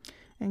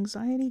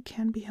anxiety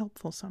can be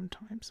helpful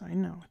sometimes. I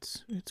know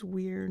it's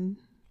weird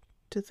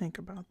to think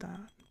about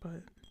that,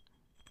 but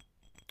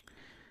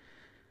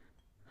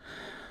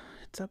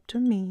it's up to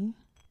me.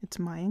 It's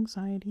my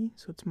anxiety,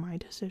 so it's my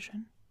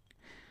decision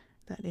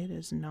that it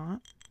is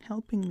not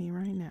helping me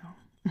right now.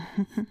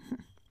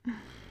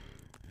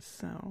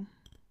 So, I'm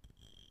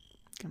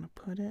gonna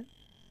put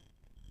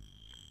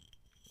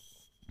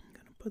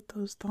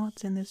those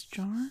thoughts in this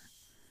jar.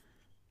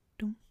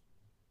 Dum,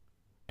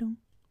 dum,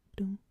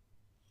 dum,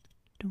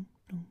 dum,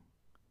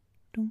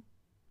 dum, dum,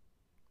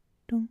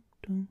 dum,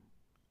 dum,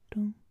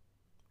 dum,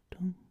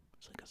 dum.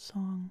 It's like a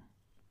song.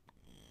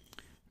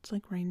 It's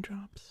like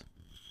raindrops.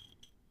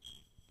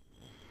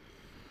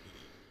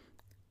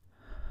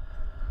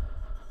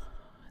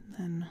 And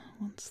then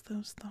once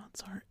those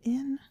thoughts are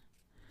in,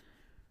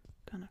 I'm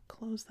gonna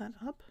close that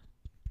up.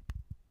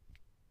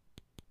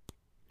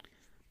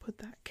 Put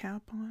that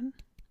cap on,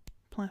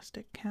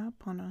 plastic cap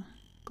on a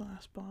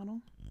glass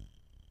bottle.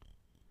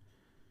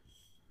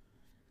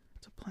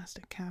 It's a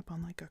plastic cap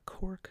on like a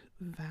cork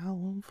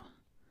valve,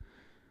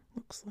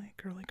 looks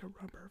like, or like a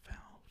rubber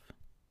valve.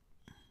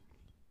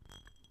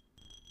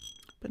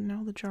 But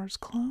now the jar's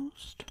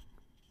closed.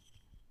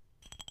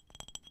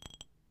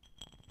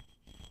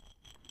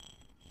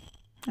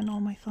 And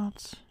all my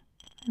thoughts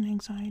and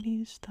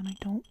anxieties that I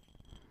don't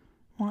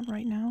want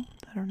right now,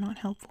 that are not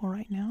helpful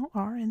right now,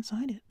 are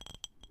inside it.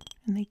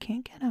 And they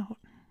can't get out.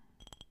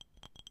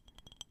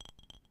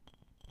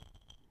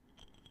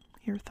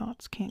 Your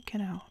thoughts can't get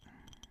out.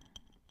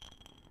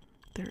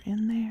 They're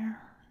in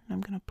there. And I'm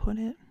going to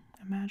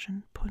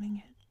imagine putting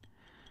it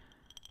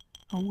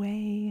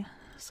away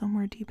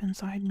somewhere deep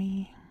inside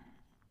me.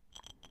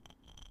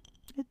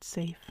 It's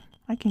safe.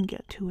 I can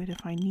get to it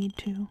if I need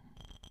to.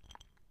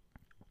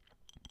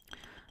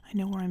 I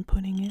know where I'm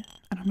putting it.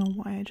 I don't know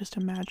why I just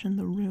imagined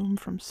the room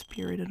from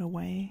Spirited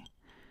Away,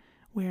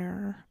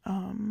 where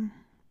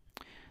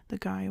the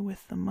guy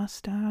with the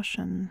mustache,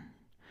 and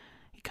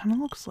he kind of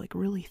looks like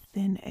really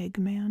thin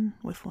Eggman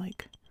with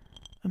like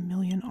a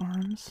million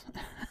arms.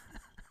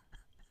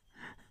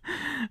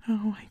 Oh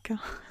my god.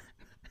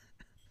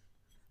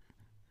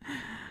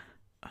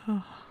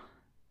 Oh.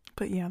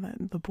 But yeah,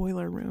 the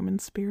boiler room in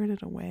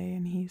Spirited Away,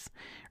 and he's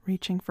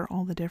reaching for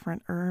all the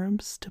different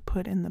herbs to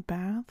put in the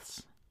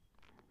baths.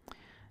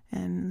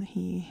 And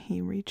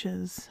he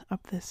reaches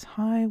up this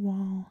high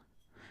wall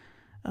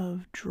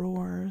of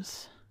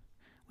drawers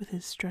with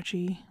his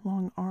stretchy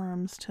long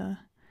arms to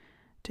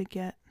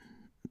get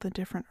the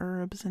different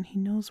herbs, and he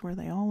knows where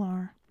they all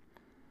are.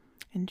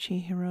 And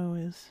Chihiro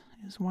is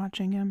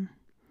watching him,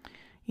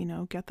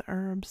 get the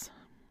herbs.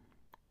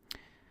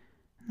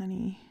 And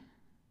then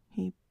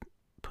he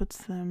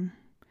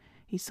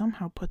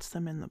somehow puts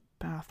them in the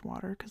bath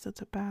water, because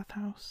it's a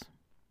bathhouse.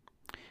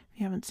 If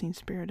you haven't seen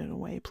Spirited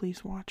Away,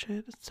 please watch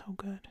it. It's so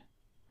good.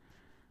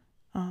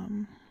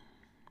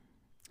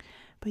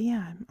 But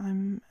yeah,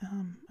 I'm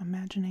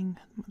imagining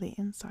the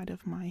inside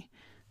of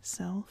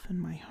myself and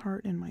my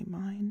heart and my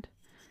mind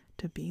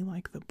to be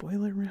like the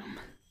boiler room.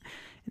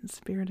 and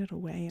Spirited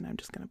Away, and I'm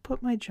just going to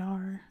put my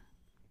jar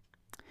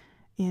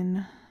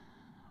in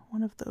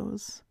one of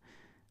those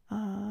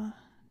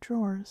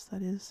drawers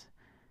that is,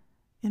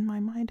 in my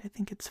mind, I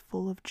think it's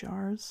full of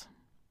jars.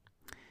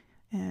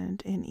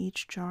 And in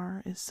each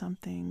jar is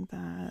something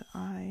that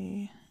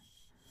I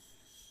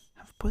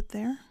have put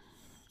there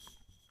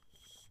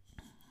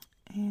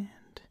and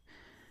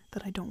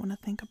that I don't want to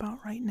think about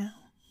right now.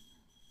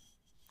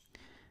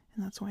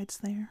 And that's why it's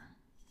there.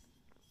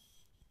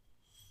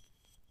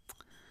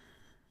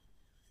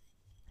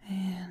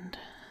 And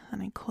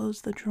then I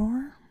close the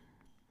drawer.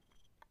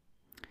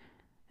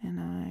 And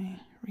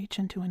I reach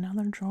into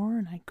another drawer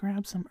and I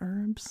grab some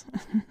herbs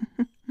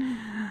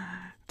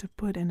to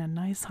put in a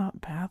nice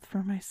hot bath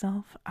for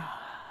myself.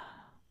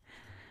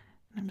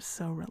 I'm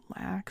so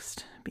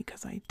relaxed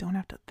because I don't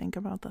have to think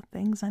about the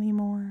things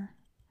anymore.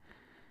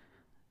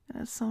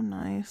 And it's so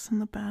nice,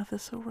 and the bath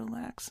is so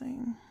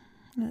relaxing,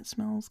 and it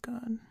smells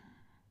good.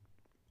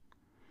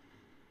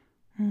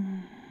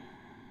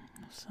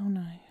 So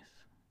nice.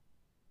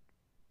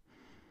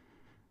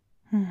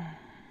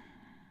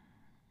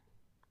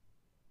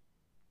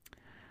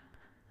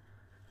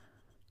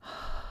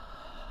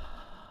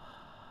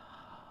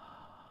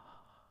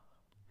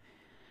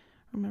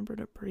 Remember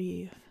to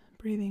breathe.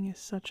 Breathing is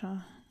such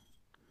a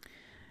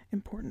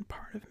important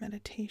part of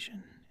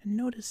meditation, and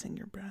noticing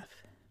your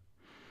breath.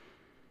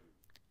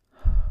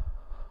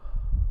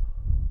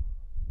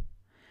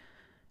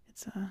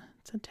 It's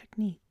a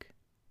technique.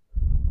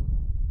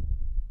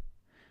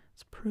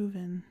 It's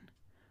proven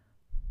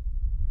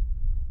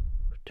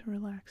to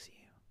relax you.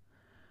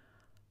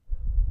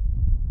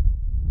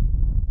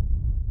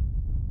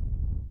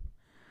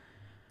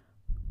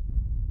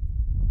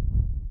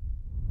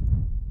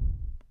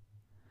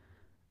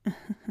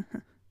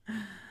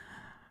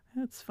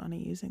 It's funny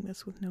using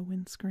this with no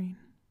windscreen.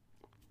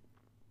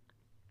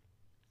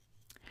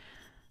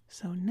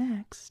 So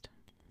next,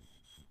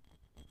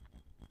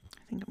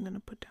 I think I'm going to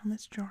put down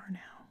this jar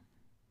now.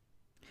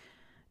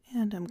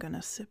 And I'm going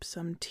to sip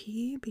some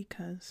tea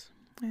because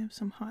I have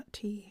some hot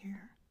tea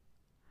here.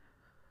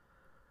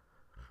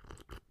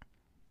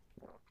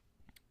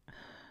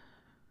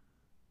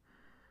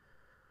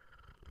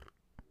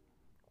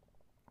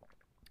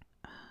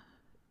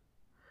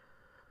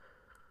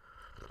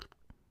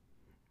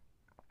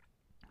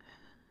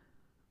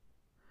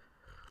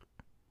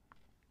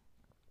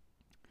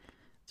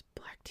 It's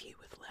black tea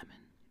with lemon.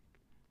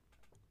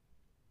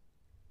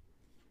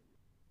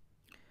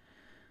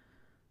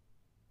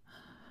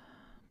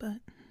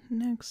 But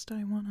next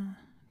I want to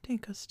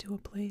take us to a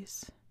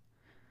place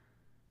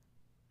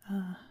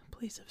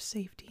of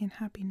safety and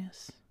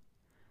happiness,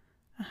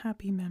 a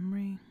happy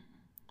memory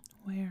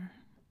where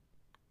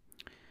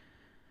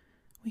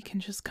we can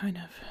just kind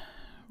of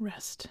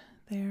rest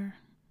there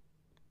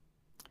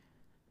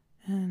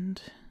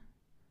and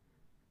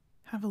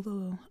have a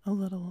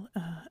little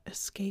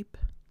escape.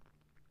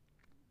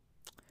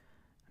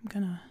 I'm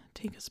gonna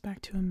take us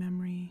back to a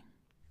memory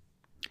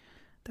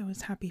that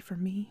was happy for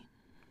me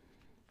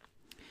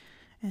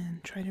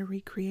and try to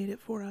recreate it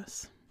for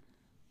us.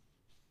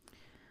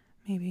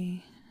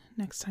 Maybe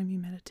next time you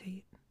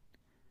meditate,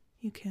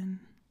 you can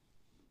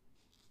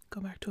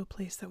go back to a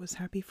place that was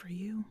happy for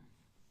you.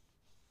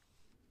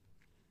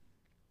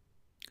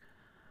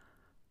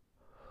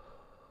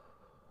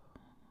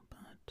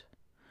 But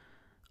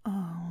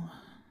I'll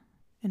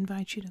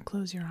invite you to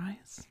close your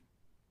eyes.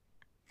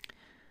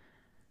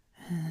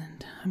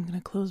 And I'm going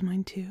to close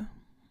mine too,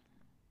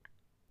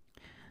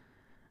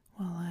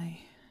 while I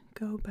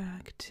go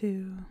back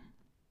to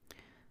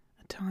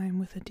a time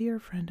with a dear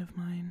friend of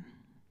mine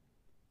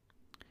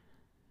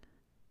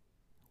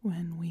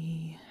when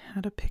we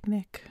had a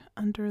picnic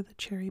under the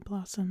cherry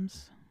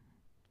blossoms.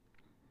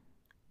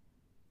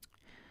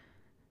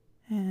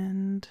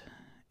 And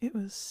it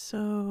was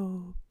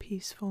so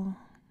peaceful.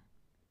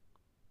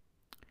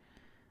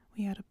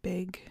 We had a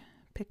big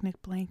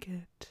picnic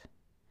blanket,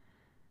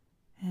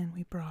 and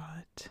we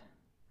brought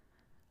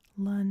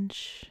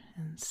lunch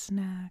and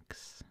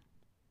snacks.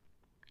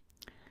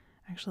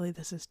 Actually,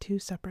 this is 2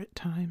 separate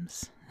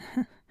times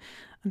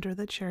under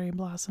the cherry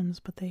blossoms,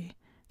 but they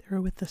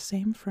were with the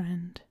same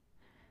friend,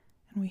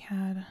 and we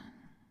had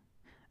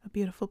a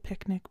beautiful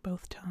picnic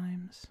both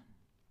times.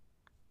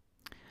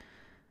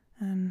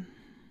 And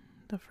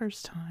the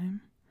first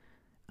time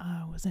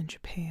was in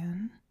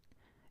Japan,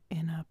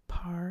 in a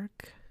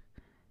park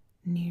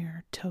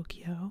near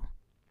Tokyo.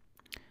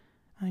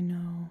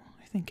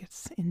 I think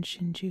it's in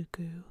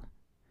Shinjuku,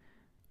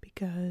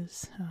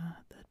 because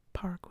the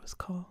park was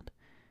called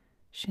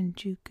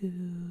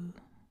Shinjuku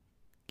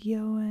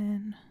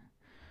Gyoen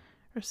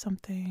or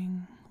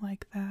something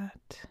like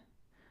that.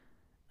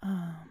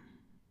 But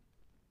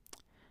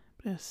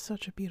it's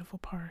such a beautiful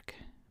park,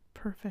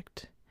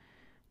 perfect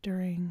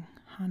during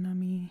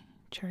Hanami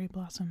Cherry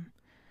Blossom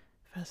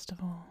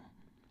Festival.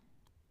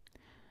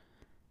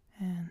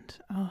 And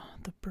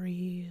the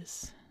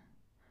breeze,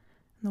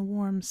 and the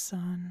warm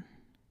sun,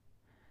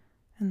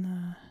 and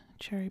the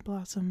cherry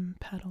blossom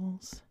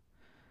petals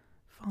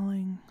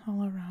falling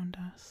all around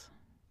us.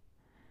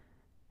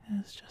 It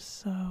was just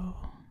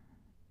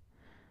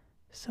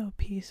so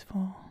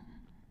peaceful.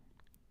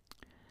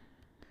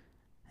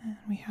 And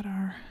we had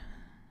our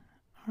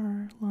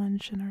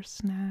lunch and our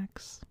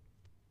snacks,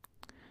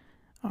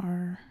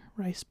 our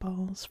rice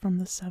balls from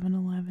the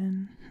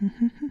 7-Eleven,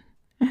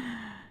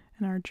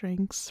 and our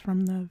drinks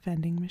from the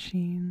vending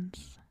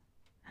machines.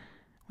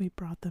 We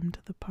brought them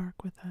to the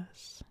park with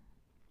us.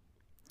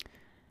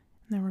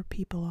 And there were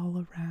people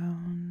all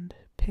around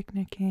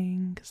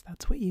picnicking, because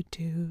that's what you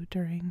do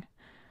during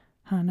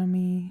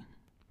Hanami.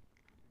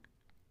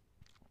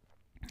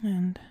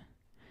 And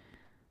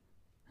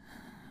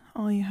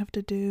all you have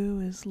to do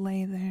is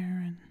lay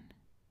there and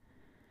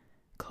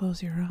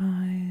close your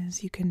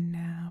eyes. You can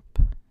nap.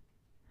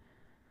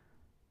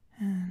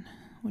 And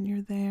when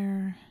you're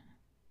there,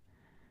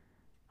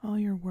 all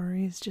your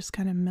worries just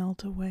kind of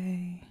melt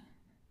away.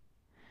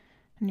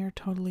 And you're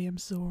totally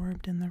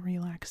absorbed in the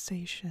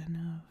relaxation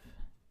of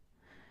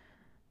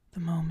the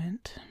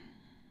moment.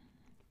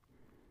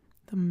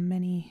 The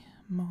many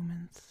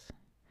moments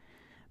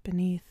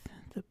beneath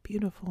the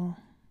beautiful,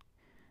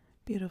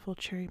 beautiful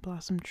cherry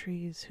blossom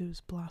trees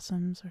whose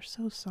blossoms are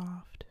so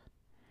soft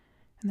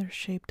and they're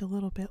shaped a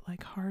little bit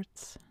like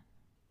hearts.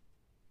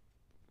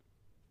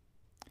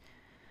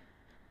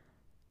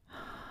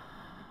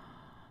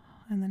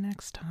 And the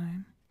next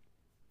time,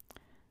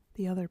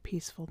 the other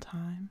peaceful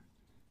time,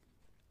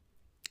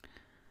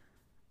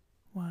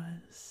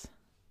 was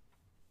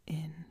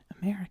in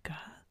America,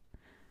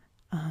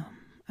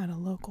 at a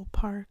local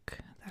park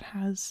that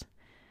has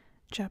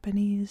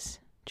Japanese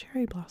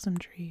cherry blossom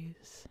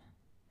trees.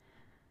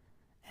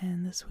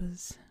 And this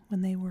was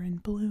when they were in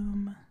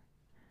bloom.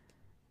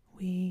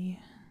 We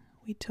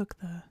took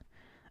a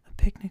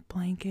picnic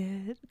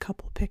blanket, a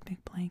couple picnic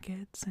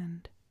blankets,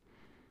 and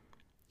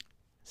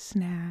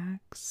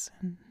snacks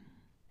and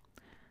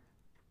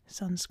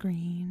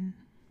sunscreen,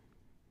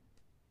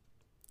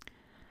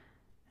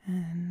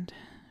 and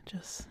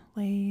just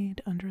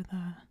laid under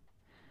the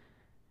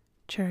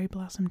cherry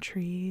blossom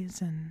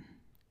trees and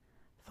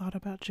thought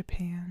about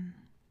Japan.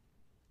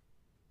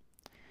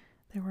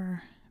 There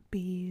were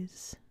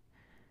bees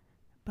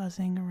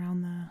buzzing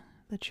around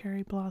the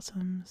cherry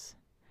blossoms,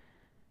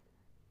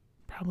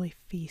 probably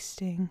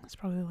feasting. It's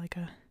probably like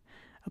a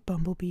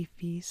bumblebee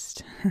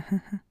feast.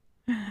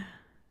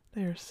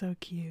 They're so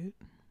cute.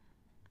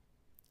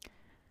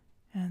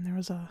 And there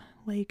was a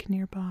lake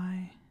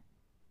nearby,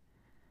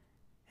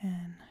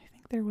 and I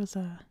think there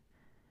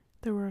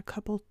were a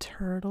couple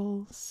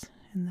turtles,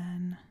 and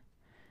then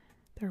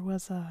there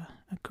was a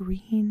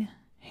green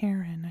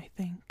heron, I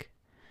think.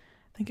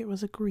 I think it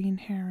was a green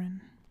heron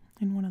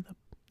in one of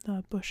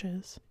the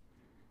bushes.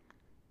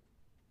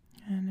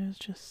 And it was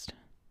just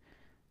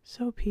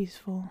so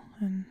peaceful,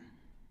 and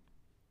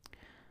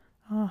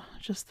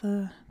just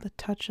the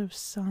touch of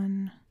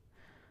sun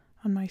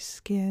on my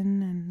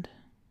skin and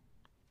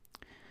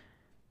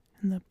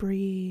the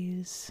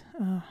breeze.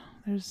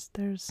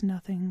 There's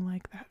nothing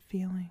like that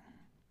feeling.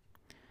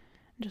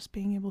 Just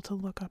being able to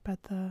look up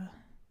at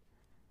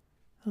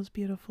those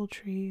beautiful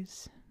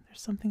trees.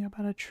 There's something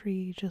about a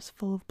tree just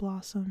full of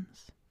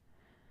blossoms.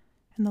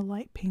 And the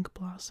light pink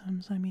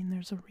blossoms. I mean,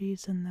 there's a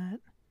reason that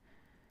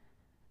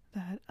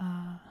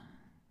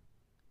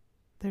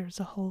there's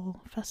a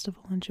whole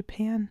festival in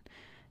Japan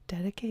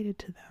dedicated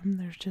to them.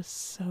 They're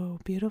just so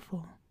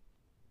beautiful.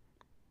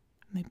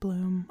 They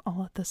bloom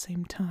all at the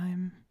same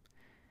time,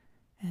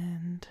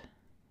 and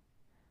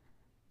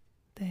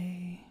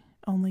they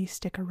only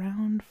stick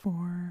around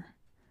for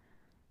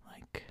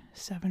like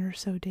 7 or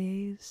so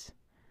days.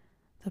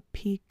 The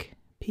peak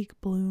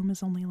bloom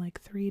is only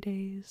like 3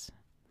 days.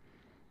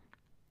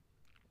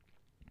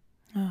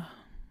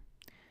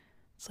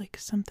 It's like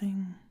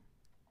something,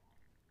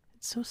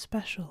 it's so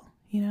special,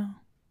 you know?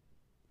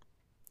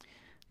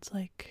 It's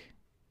like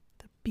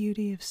the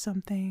beauty of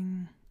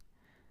something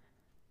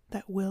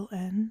that will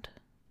end,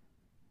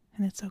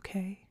 and it's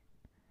okay.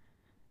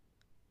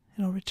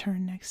 It'll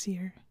return next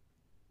year.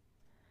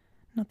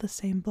 Not the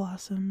same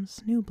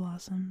blossoms, new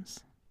blossoms.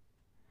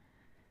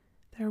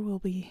 There will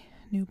be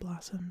new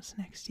blossoms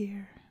next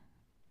year.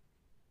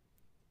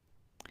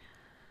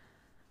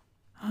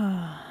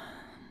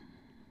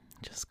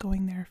 Just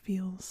going there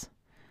feels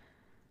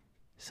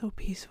so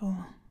peaceful.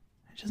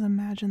 I just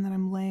imagine that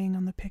I'm laying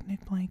on the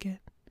picnic blanket,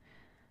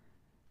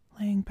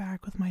 laying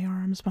back with my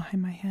arms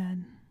behind my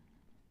head,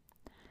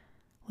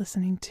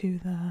 listening to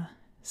the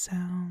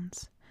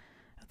sounds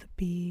of the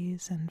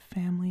bees and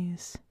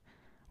families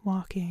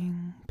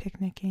walking,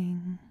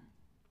 picnicking.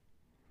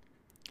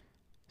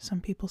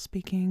 Some people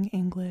speaking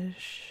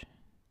English,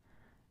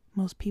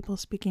 most people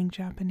speaking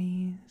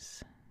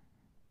Japanese.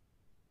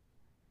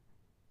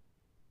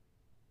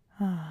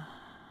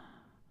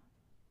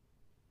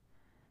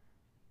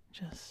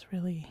 Just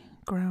really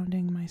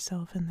grounding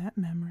myself in that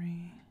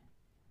memory,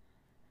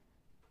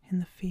 in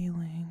the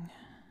feeling,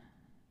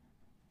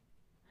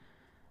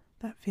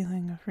 that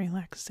feeling of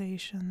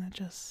relaxation that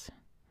just,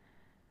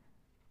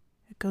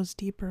 it goes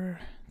deeper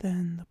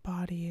than the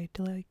body.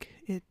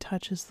 It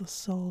touches the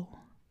soul.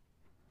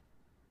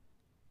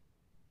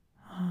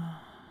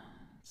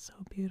 So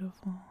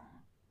beautiful.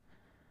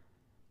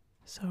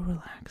 So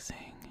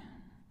relaxing.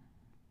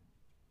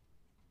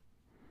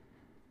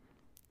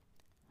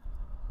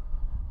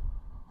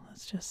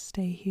 Let's just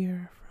stay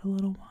here for a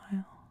little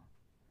while.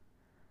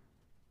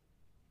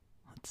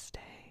 Let's stay.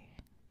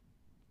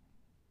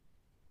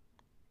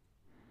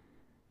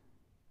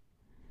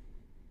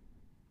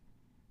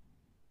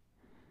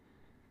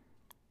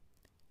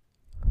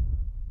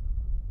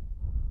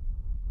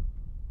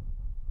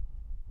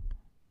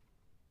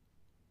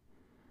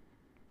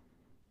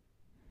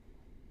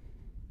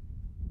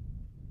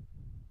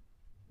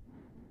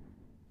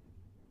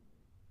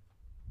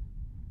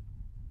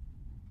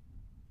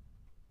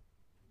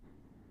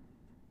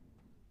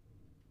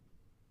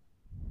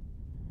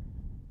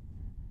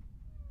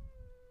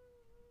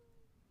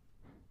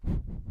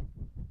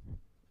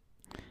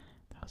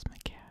 That was my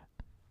cat.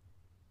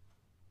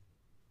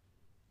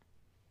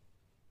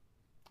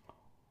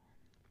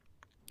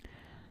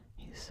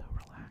 He's so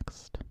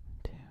relaxed,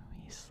 too.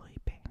 He's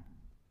sleeping.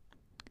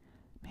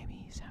 Maybe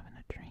he's having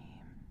a dream.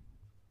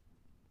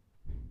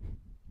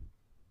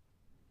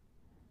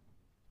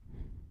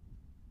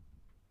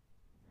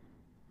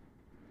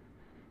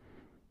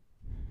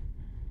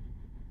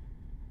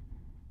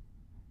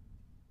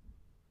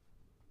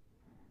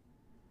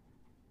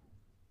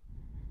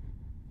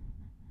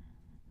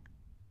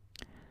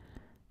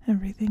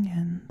 Everything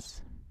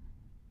ends.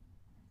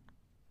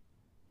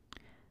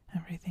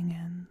 Everything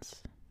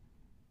ends.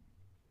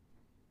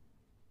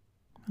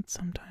 But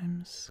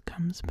sometimes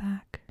comes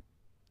back.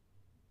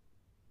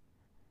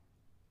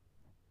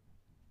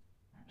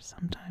 Or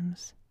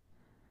sometimes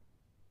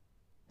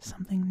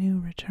something new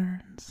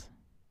returns.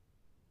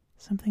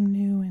 Something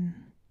new and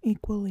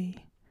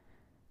equally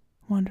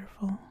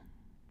wonderful.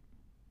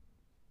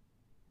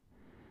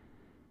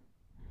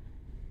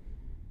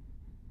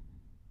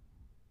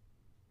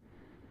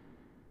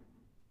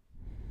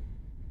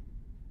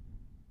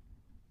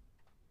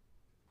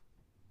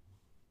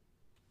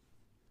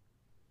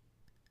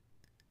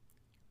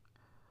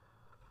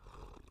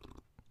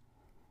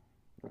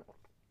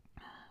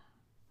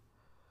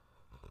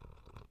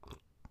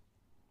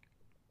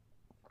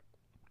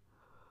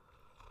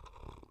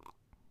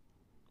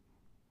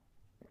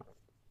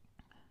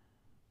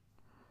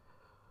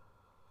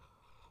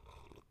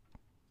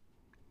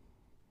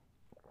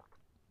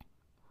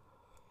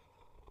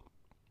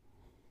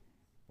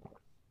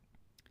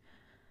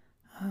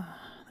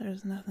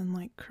 There's nothing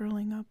like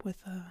curling up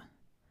with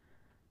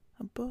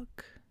a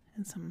book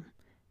and some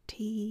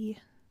tea,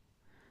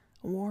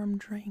 a warm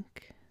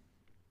drink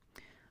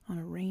on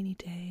a rainy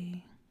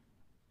day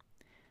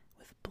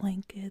with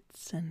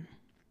blankets and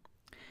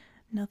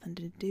nothing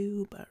to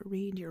do but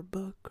read your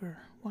book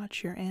or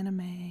watch your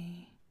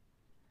anime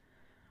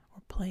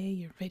or play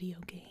your video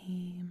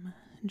game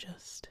and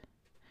just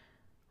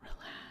relax.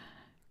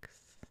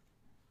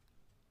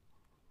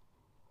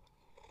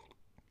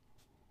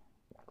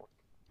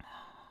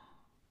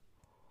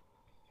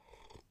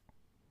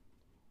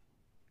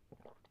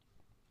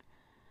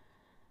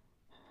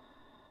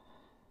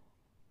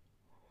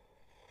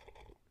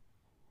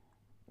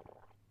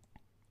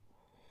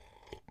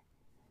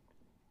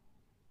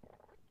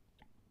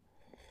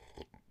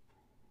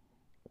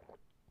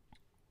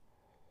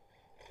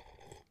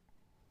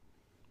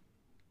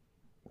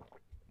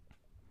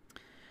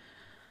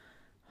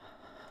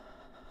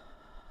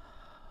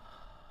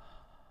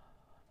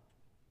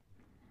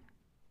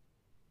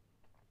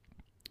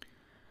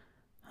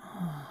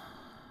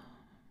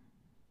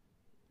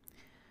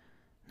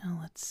 Now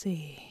let's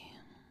see.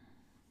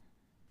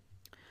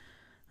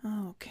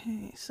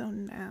 Okay, so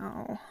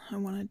now I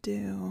want to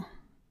do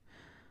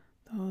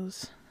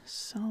those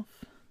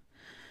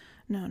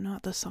no,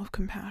 not the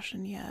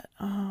self-compassion yet.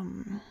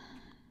 The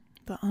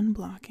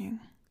unblocking.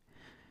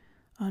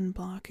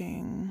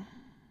 Unblocking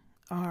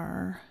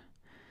our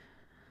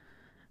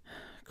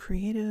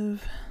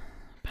creative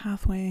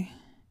pathways,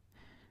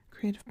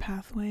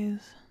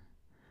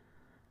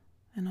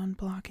 and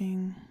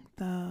unblocking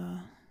the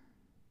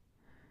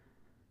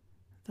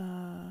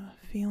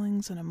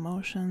feelings and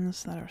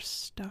emotions that are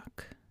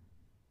stuck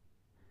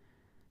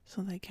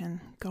so they can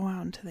go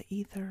out into the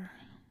ether.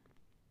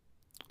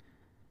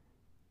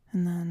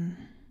 And then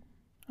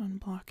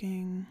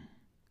unblocking,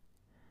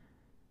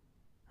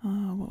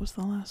 what was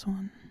the last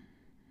one?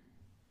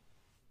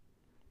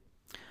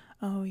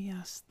 Oh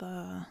yes,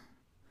 the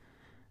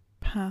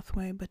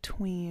pathway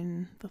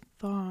between the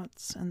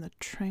thoughts and the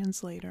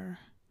translator.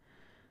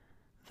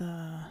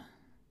 The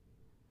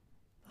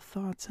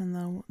thoughts and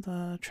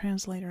the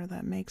translator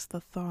that makes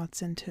the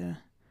thoughts into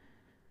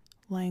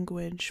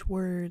language,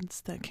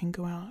 words that can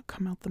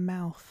come out the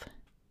mouth,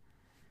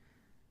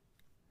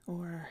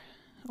 or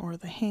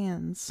the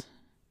hands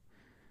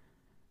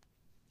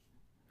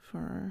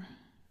for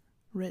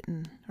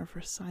written or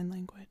for sign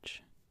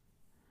language.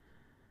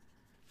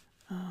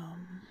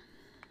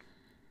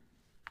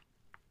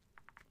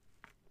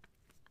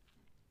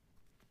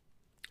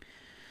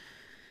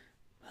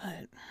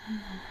 But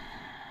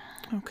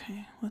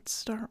okay, let's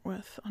start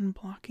with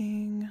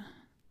unblocking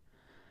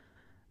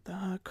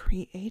the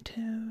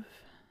creative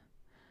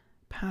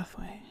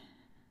pathway.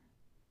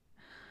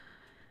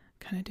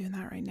 Kind of doing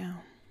that right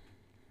now.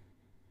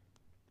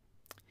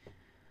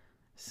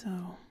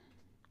 So,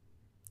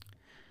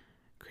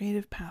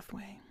 creative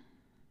pathway.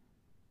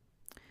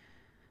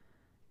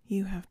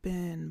 You have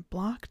been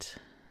blocked.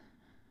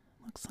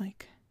 Looks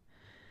like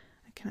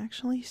I can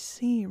actually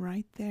see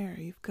right there.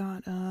 You've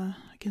got, I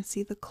can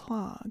see the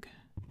clog.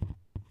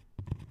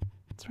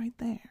 It's right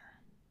there.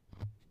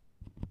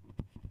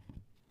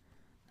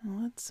 Now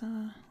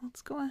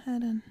let's go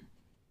ahead and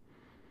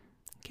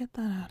get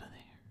that out of there.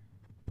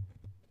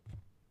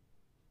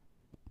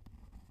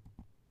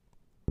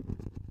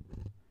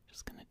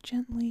 Just gonna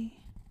gently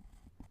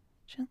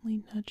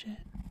nudge it.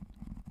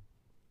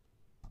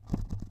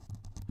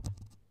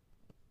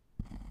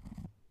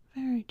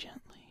 Very gently.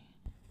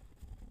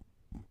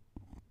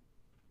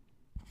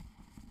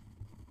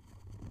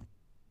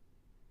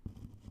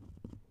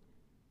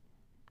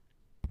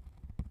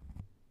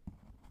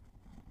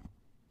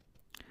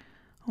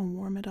 I'll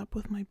warm it up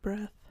with my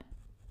breath.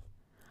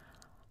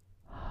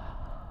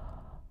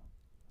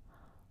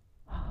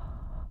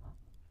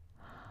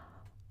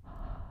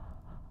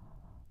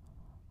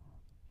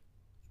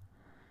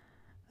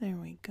 There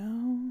we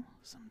go.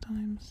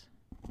 Sometimes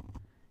you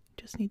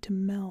just need to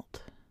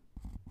melt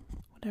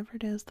whatever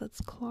it is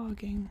that's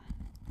clogging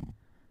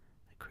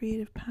the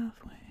creative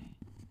pathway.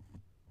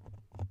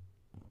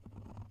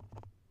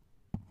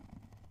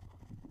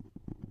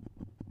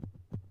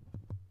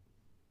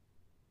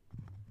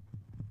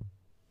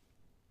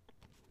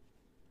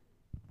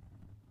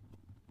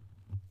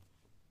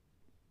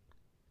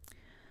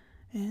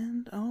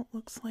 And, oh,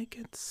 looks like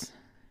it's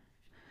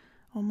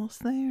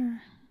almost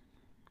there.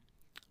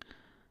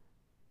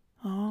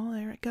 Oh,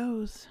 there it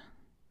goes.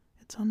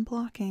 It's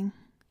unblocking.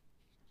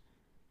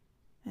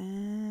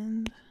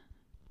 And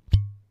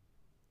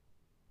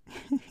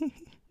you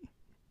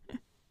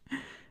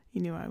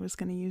knew I was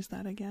going to use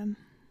that again.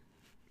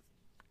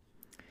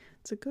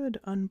 It's a good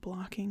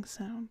unblocking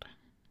sound.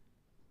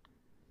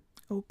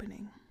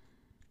 Opening.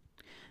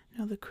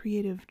 Now the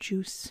creative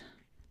juice,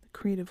 the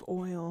creative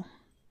oil,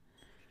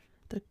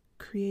 the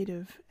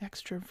creative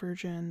extra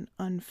virgin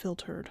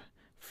unfiltered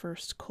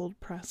first cold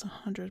press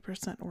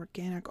 100%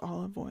 organic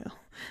olive oil.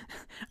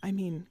 I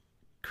mean,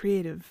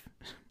 creative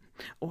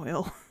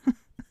oil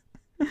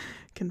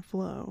can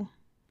flow.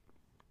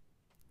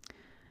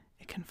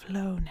 It can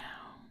flow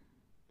now.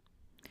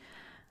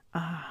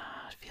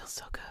 Ah, it feels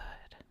so good.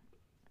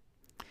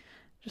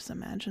 Just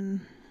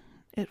imagine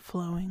it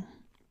flowing.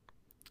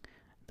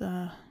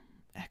 The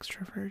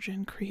extra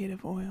virgin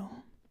creative oil.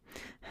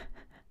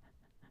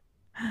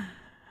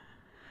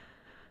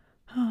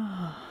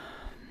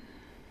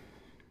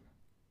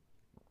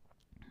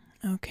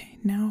 Okay,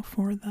 now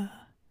for the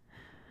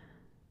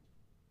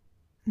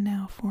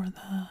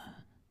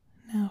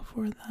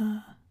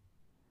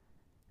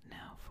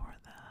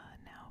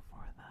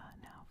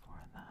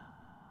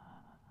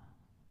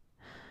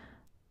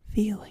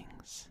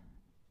feelings.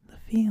 The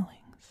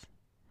feelings.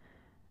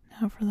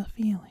 Now for the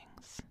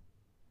feelings.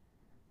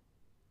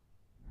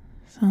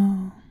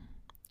 So,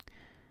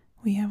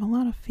 we have a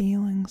lot of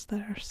feelings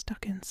that are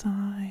stuck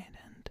inside,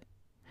 and,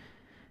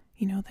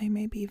 you know, they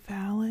may be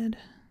valid,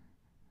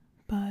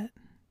 but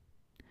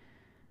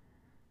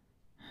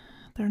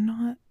they're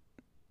not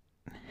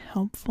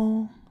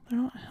helpful. They're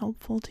not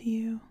helpful to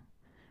you.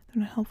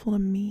 They're not helpful to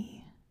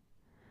me.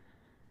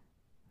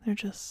 They're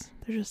just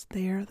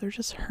there. They're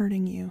just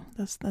hurting you.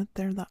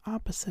 They're the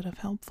opposite of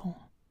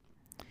helpful.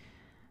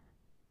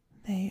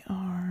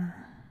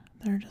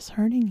 They're just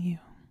hurting you.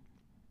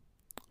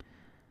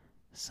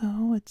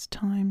 So it's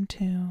time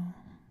to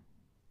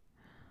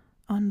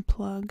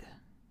unplug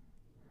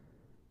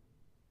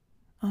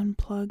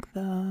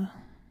the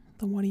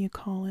what do you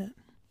call it?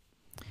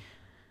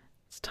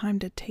 It's time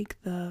to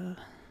take the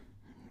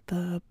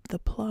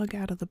plug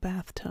out of the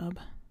bathtub.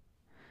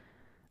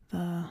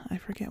 I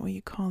forget what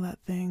you call that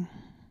thing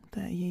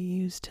that you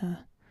use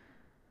to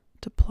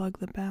plug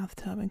the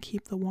bathtub and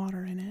keep the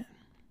water in it.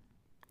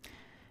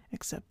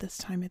 Except this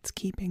time it's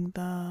keeping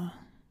the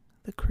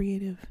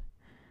creative,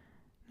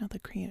 not the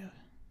creative.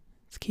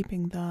 It's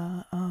keeping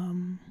the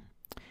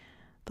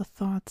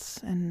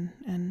thoughts and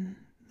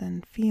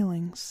then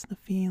feelings, the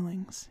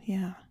feelings,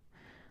 yeah.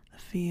 The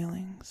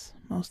feelings,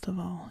 most of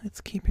all, it's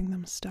keeping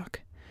them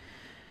stuck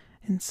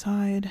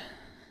inside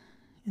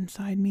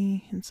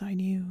me,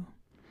 inside you.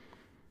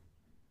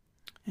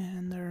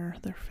 And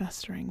they're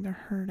festering, they're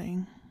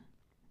hurting.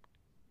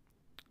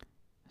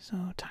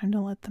 So time to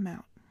let them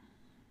out.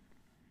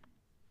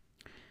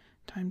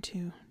 Time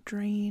to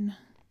drain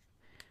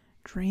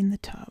the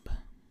tub.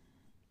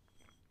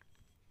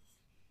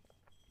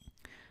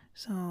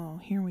 So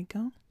here we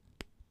go.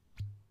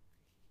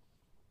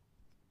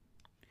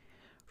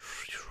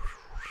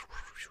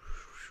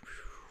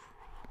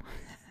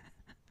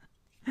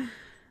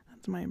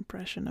 That's my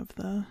impression of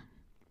the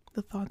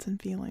thoughts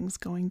and feelings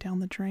going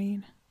down the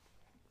drain.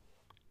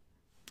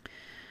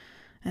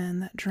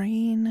 And that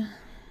drain,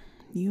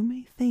 you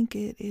may think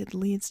it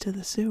leads to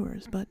the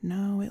sewers, but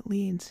no, it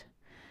leads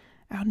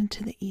out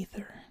into the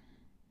ether.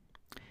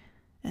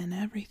 and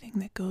everything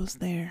that goes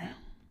there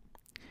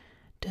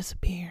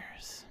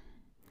disappears,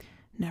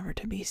 never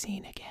to be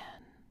seen again.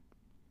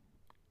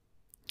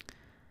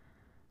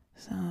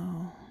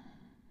 So,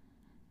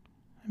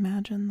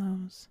 imagine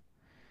those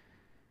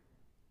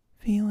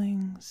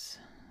feelings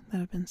that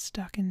have been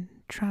stuck and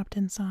trapped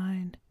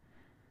inside,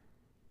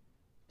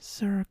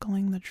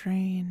 circling the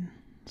drain,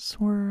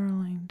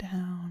 swirling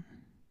down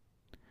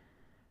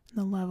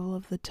the level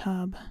of the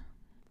tub.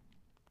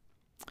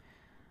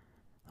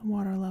 The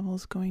water level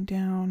is going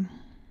down.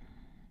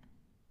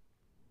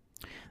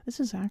 This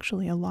is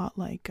actually a lot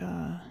like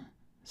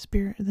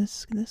Spirit.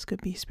 This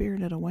could be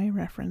Spirited Away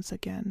reference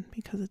again,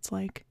 because it's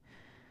like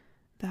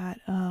that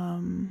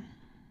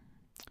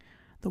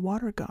the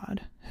water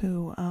god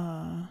who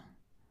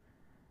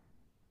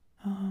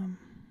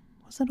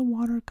was it a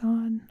water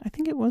god? I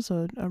think it was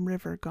a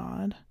river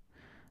god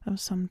of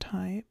some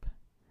type,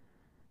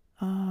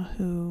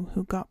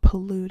 who got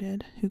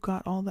polluted, who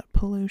got all that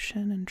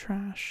pollution and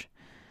trash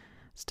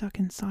stuck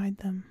inside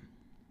them.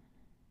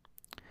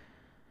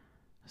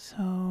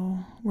 So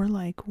we're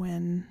like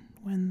when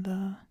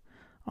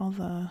all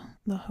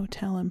the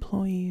hotel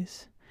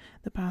employees,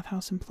 the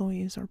bathhouse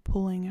employees, are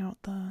pulling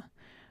out the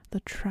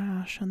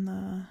trash and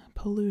the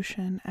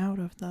pollution out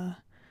of the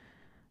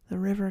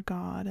river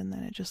god, and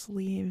then it just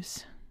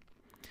leaves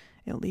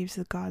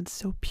the god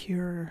so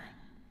pure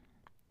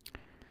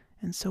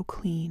and so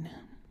clean.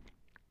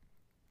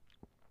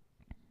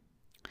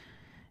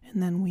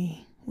 And then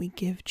we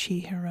give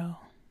Chihiro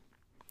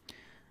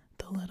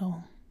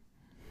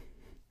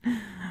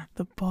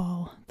the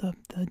ball, the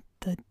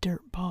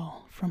dirt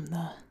ball from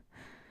the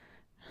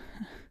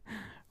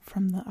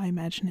I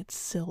imagine it's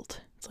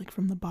silt. It's like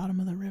from the bottom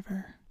of the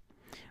river.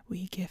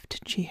 We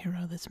gift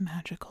Chihiro this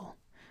magical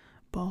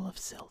ball of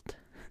silt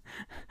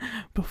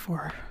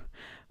before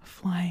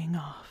flying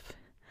off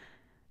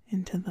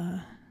into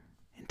the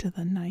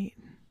night.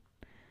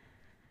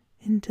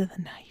 Into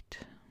the night.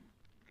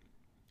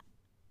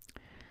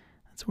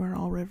 That's where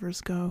all rivers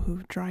go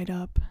who've dried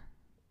up.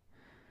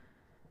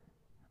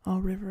 All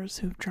rivers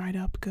who've dried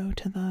up go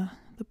to the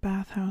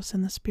bathhouse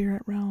in the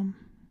spirit realm.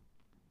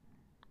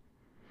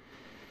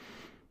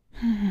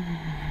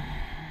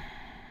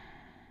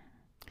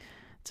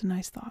 It's a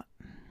nice thought.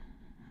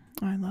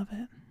 I love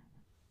it.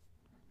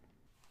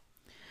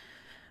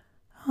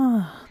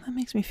 That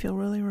makes me feel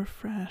really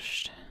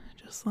refreshed.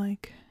 Just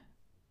like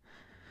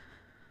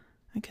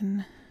I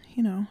can,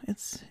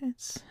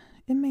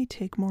 it may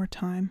take more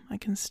time. I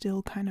can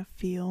still kind of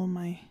feel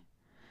my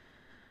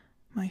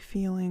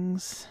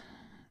feelings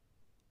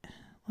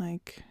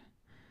like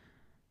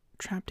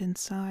trapped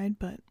inside,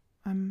 but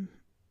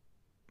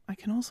I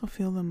can also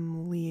feel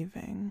them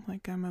leaving.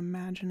 Like I'm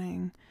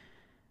imagining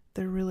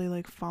they're really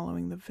like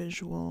following the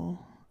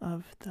visual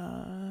of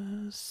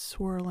the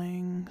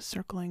swirling,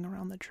 circling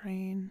around the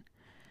drain,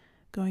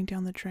 going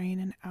down the drain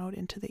and out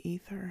into the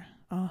ether.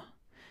 Oh,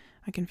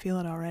 I can feel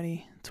it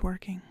already. It's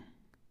working.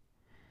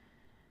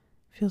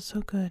 Feels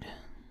so good.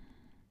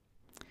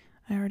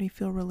 I already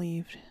feel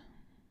relieved.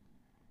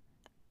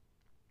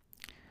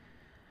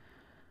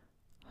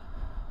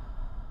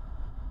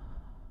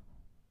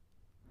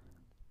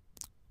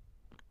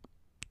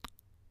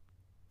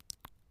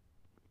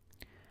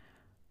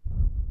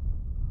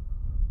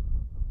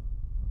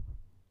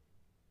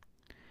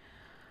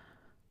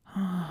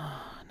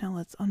 Now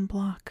let's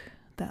unblock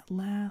that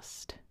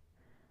last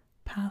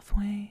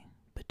pathway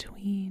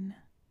between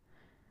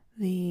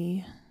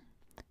the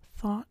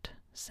thought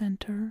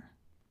center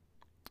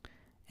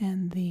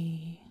and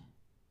the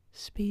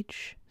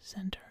speech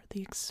center,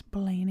 the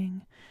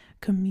explaining,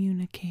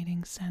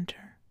 communicating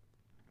center.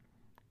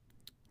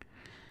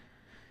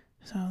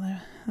 So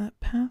that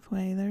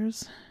pathway,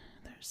 there's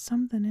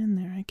something in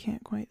there. I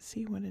can't quite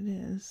see what it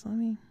is. Let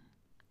me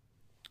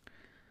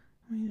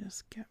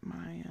just get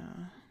my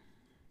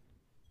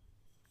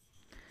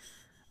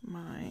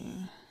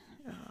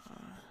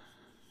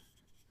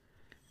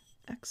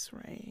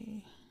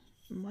X-ray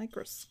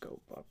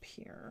microscope up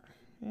here.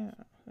 Yeah,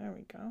 there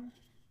we go.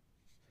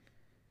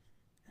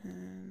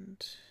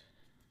 And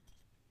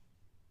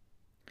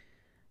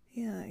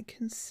yeah, I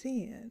can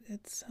see it.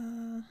 It's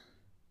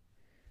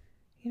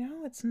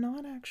it's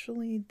not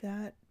actually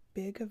that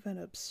big of an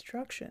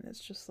obstruction.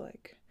 It's just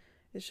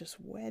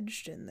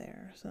wedged in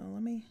there. So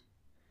let me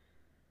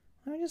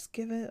just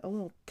give it a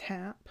little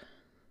tap.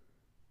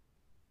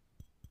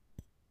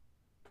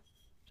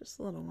 Just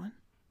a little one.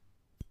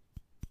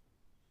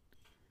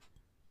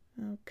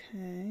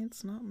 Okay,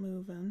 it's not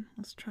moving.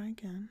 Let's try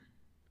again.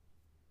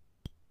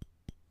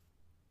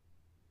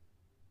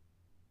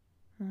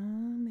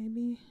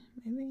 Maybe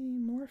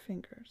more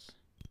fingers.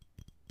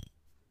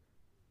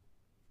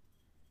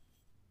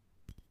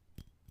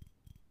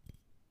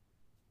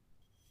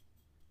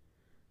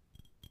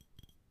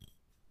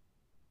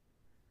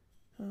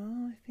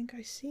 Oh, I think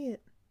I see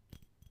it.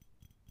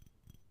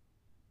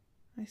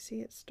 I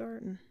see it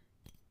starting.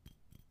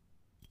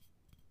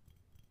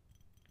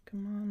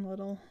 Come on,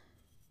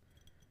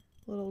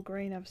 little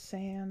grain of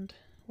sand,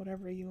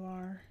 whatever you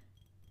are.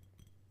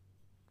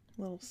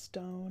 Little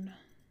stone.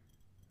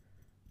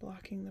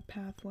 blocking the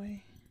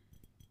pathway.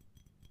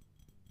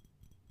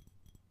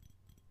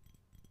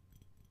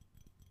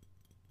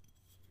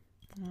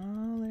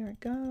 Oh, there it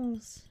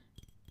goes.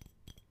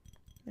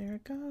 There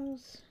it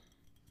goes.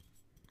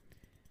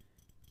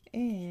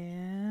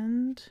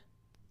 And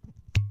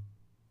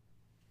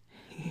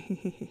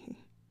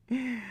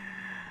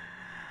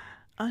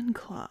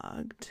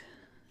unclogged.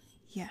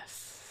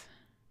 Yes.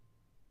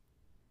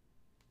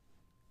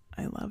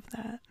 I love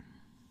that.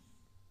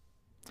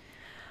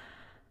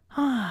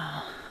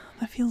 Ah,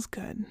 that feels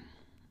good.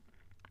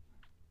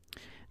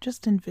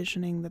 Just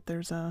envisioning that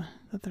there's a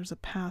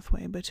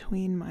pathway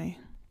between my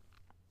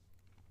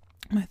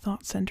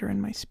thought center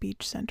and my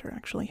speech center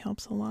actually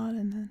helps a lot,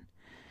 and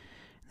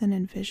then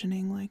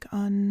envisioning like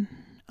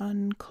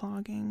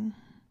unclogging.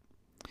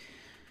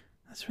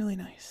 That's really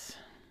nice.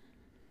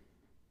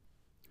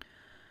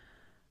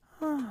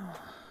 Oh.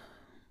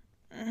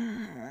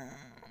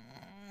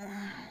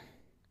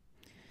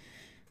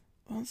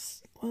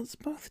 Let's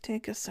both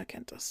take a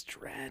second to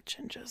stretch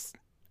and just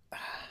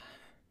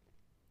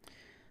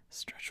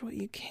stretch what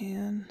you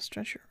can.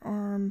 Stretch your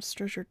arms,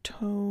 stretch your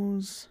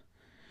toes,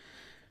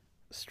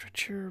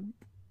 stretch your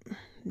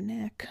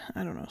neck.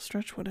 I don't know,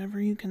 stretch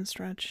whatever you can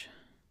stretch.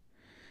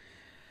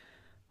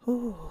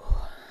 Ooh,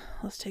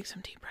 let's take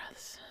some deep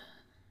breaths.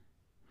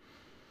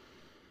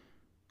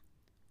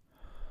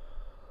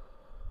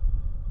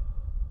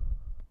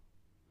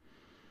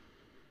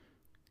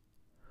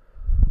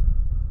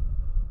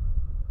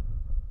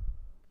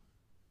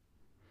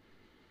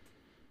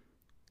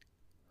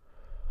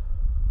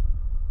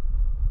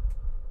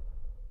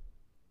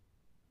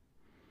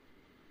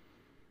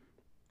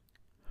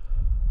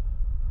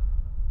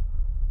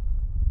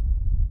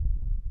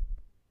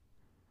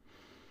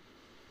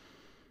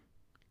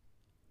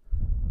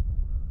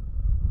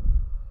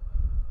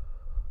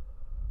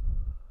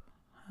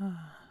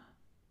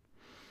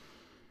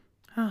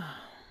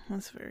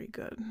 That's very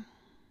good.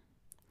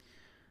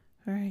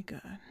 Very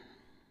good.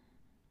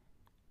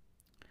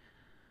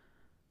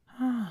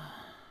 I'm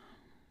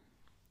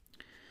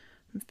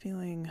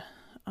feeling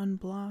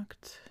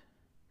unblocked,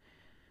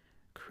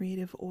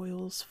 creative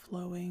oils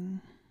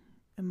flowing,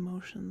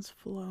 emotions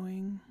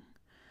flowing,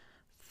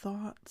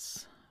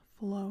 thoughts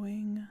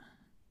flowing.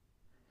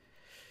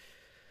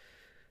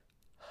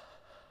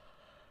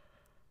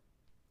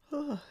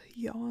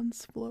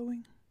 Yawns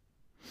flowing.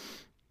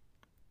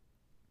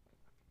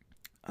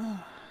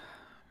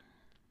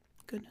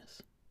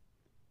 Goodness.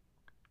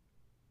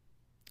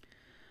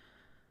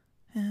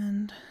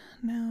 And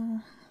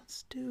now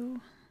let's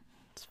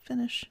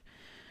finish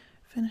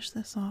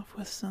this off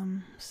with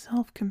some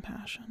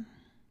self-compassion.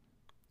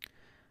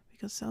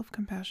 Because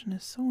self-compassion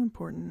is so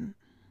important,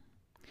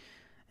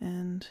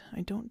 and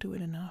I don't do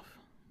it enough,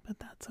 but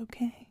that's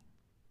okay.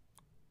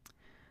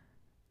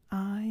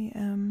 I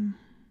am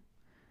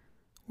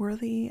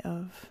worthy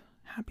of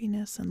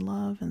happiness and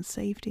love and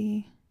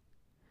safety,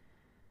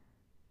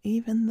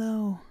 even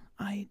though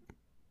I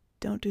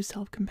don't do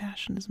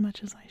self-compassion as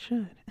much as I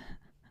should.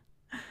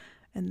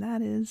 And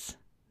that is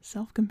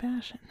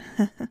self-compassion.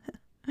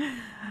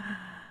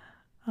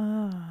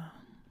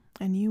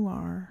 And you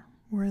are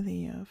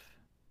worthy of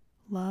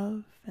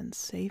love and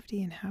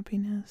safety and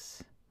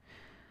happiness,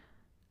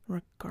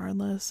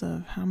 regardless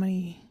of how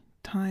many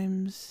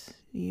times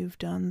you've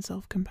done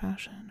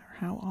self-compassion or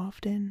how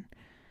often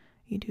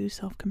you do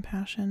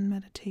self-compassion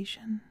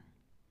meditation.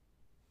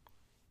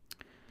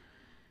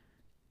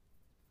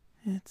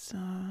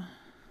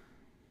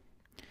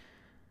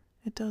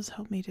 It does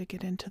help me to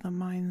get into the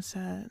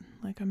mindset,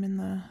 like I'm in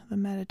the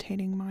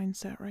meditating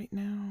mindset right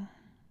now.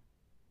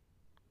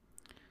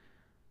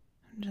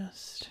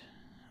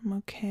 I'm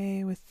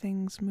okay with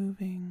things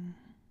moving.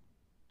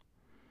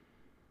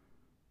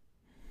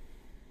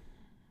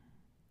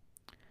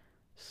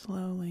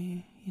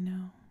 Slowly,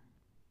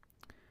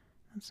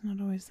 That's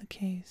not always the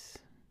case.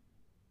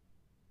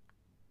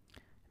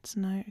 It's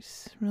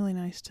nice, really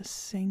nice to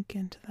sink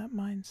into that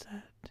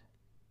mindset.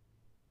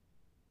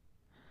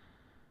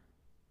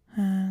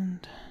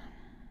 And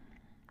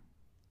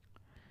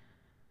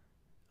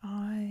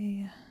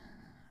I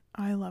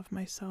love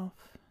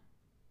myself.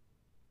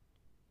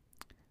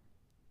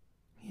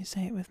 You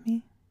say it with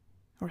me?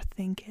 Or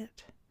think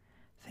it.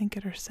 Think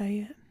it or say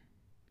it.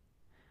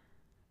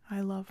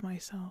 I love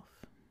myself.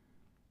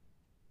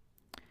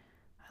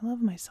 I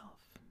love myself.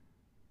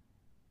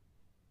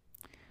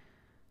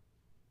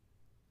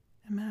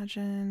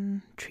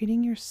 Imagine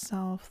treating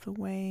yourself the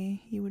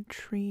way you would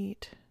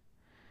treat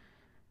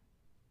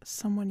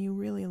someone you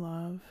really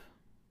love,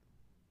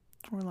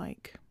 or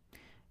like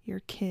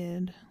your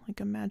kid. Like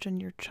imagine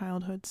your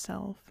childhood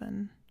self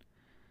and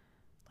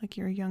like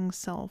your young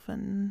self,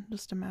 and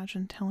just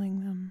imagine telling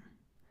them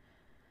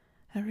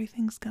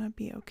everything's gonna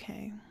be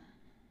okay.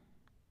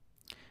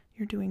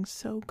 You're doing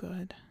so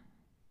good.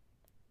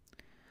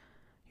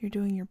 You're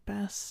doing your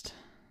best,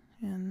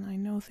 and I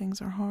know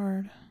things are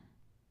hard.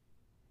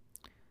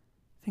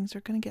 Things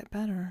are gonna get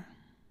better.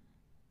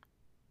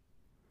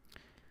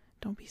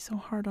 Don't be so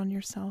hard on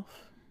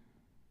yourself.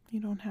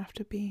 You don't have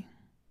to be.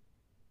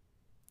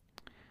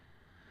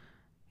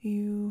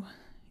 You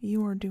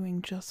you are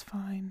doing just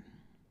fine.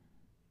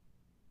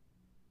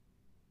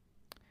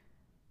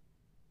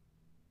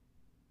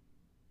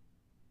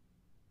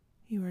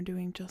 You are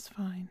doing just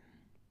fine.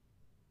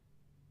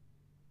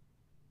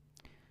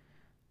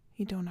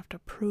 You don't have to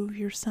prove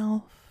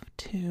yourself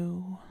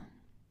to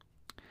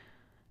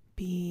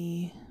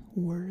be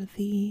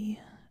worthy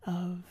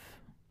of,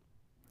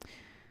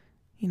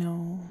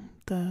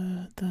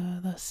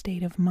 the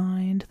state of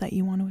mind that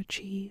you want to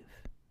achieve.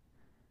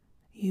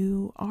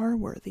 You are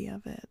worthy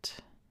of it.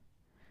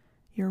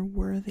 You're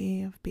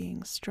worthy of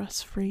being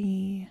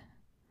stress-free,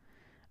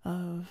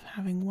 of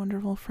having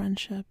wonderful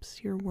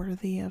friendships. You're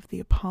worthy of the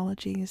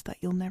apologies that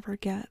you'll never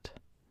get.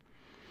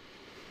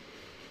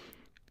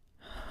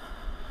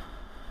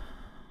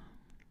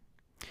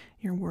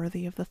 You're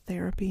worthy of the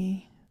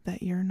therapy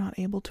that you're not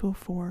able to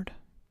afford.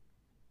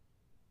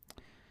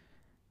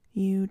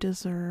 You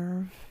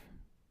deserve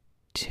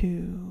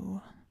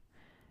to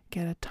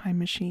get a time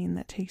machine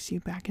that takes you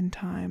back in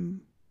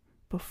time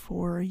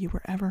before you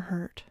were ever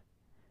hurt.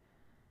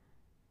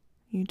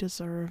 You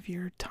deserve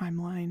your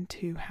timeline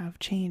to have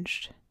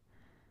changed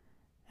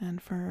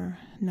and for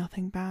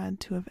nothing bad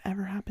to have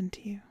ever happened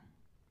to you.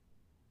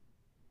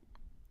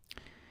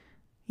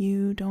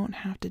 You don't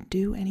have to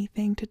do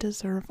anything to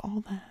deserve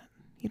all that.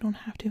 You don't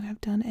have to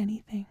have done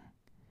anything.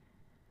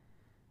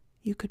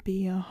 You could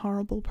be a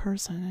horrible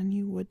person and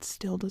you would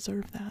still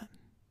deserve that.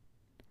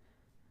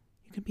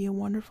 You could be a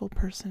wonderful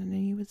person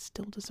and you would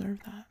still deserve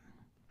that.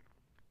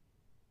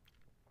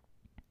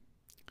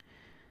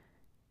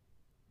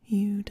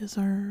 You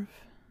deserve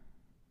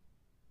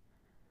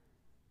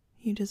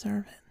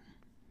it.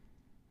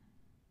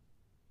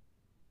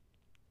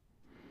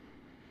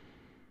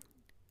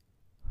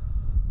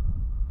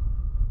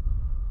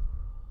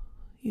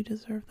 You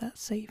deserve that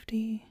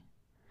safety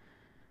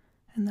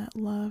and that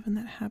love and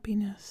that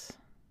happiness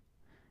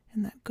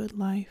and that good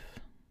life.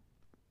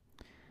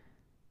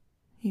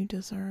 You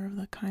deserve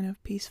the kind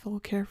of peaceful,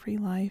 carefree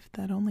life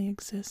that only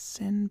exists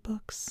in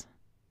books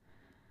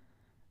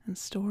and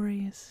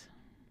stories.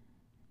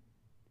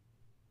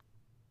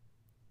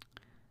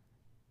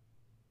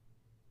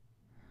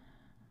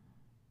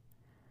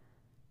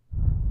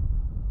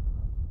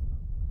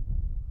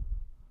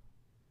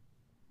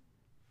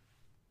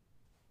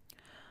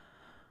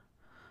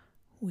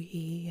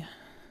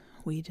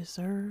 We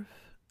deserve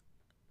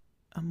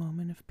a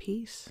moment of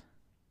peace.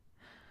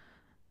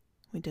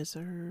 We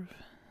deserve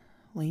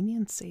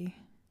leniency.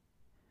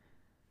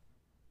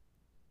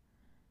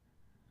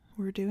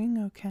 We're doing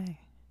okay.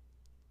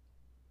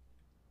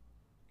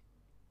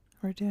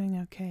 We're doing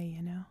okay,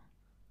 you know.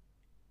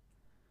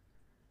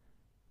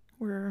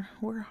 We're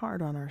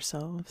hard on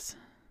ourselves.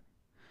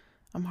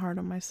 I'm hard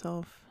on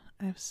myself.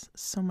 I have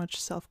so much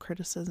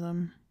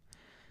self-criticism,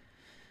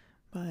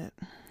 but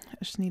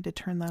I just need to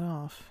turn that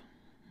off.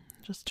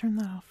 Just turn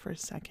that off for a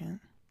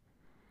second.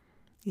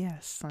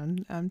 Yes,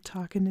 I'm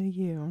talking to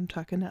you. I'm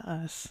talking to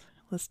us.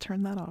 Let's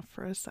turn that off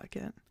for a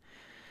second.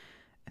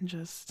 And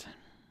just,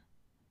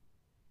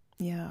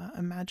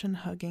 imagine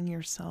hugging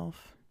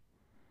yourself.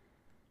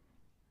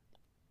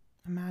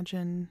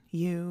 Imagine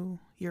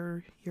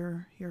your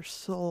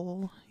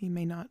soul. You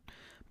may not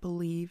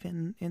believe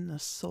in the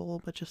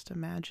soul, but just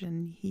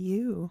imagine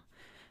you.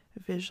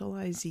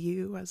 Visualize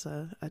you as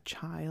a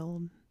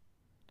child.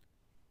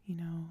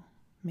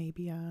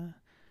 Maybe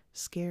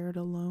scared,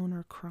 alone,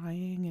 or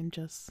crying, and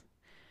just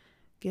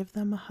give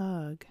them a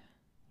hug.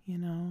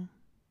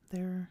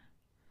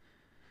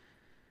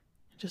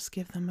 Just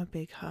give them a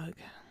big hug.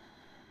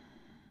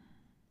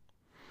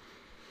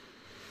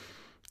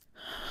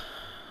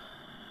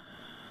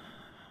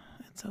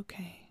 It's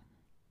okay.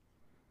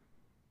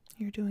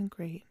 You're doing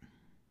great.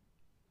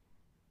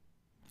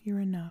 You're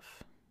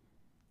enough.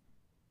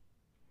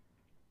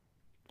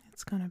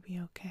 It's gonna be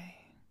okay.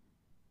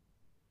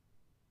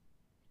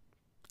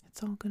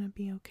 It's all gonna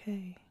be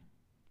okay.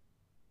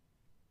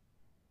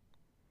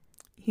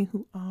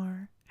 You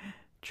are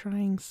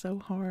trying so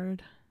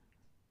hard,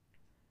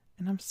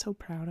 and I'm so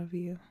proud of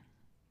you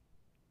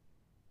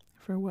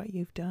for what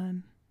you've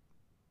done,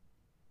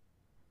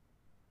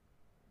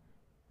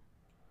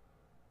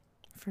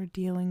 for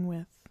dealing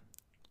with,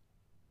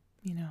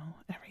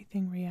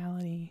 everything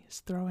reality is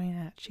throwing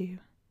at you.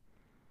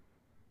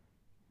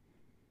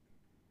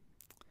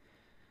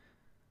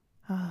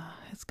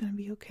 It's gonna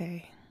be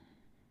okay.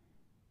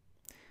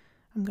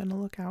 I'm gonna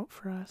look out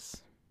for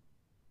us.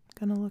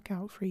 I'm gonna look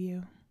out for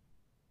you.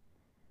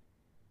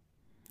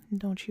 And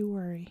don't you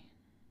worry.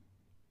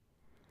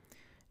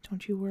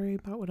 Don't you worry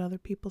about what other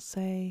people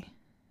say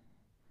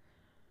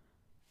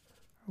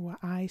or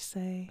what I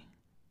say,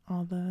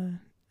 all the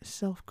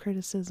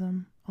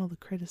self-criticism, all the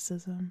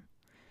criticism.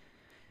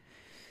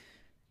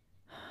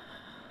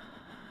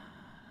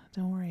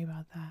 Don't worry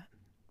about that.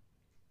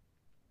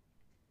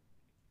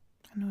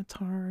 I know it's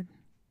hard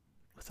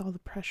with all the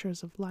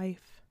pressures of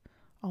life,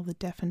 all the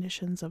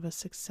definitions of a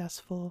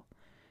successful,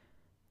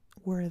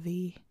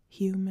 worthy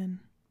human.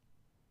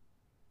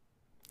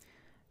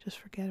 Just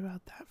forget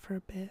about that for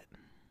a bit.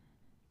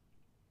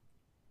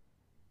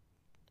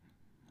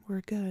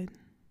 We're good.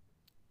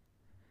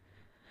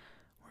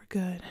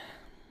 good.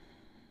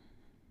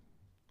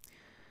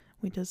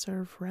 We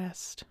deserve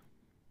rest.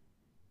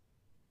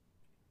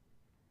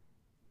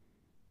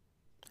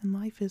 And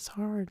life is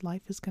hard.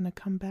 Life is going to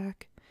come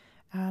back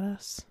at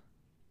us,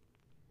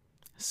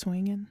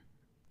 swinging.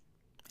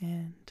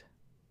 And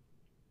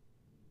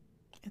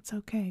it's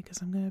okay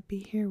because I'm going to be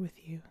here with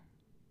you.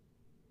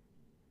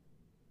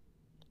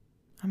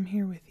 I'm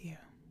here with you.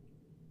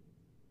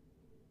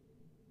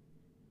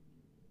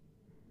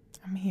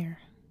 I'm here.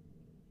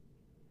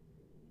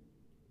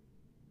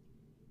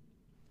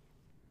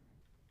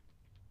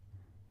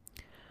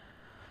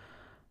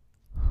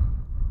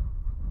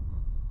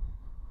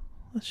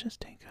 Let's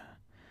just take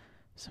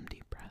some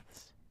deep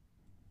breaths.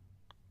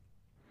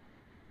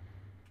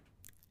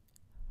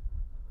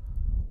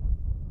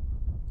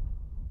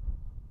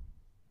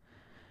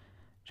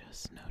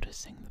 Just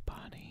noticing the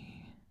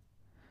body.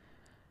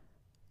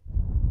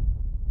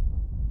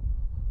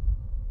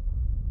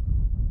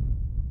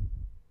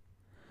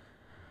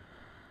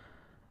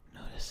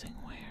 Noticing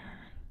where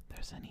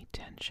there's any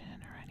tension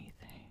or anything.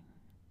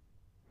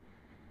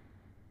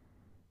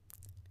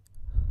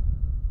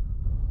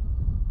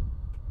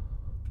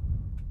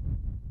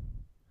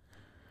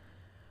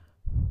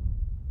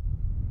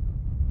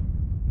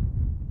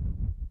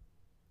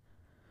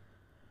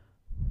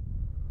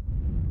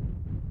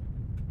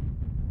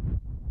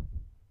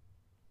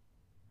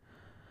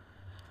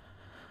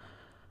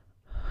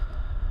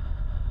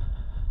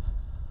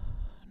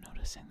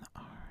 Noticing the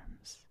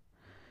arms,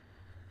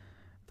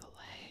 the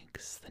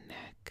legs, the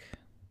neck.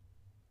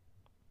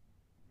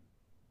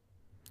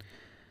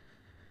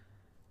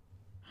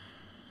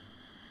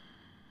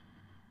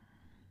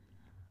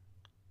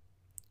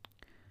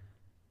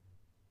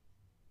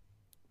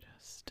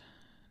 Just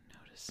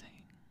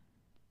noticing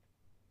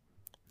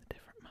the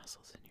different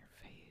muscles in your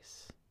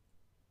face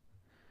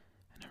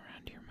and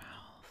around your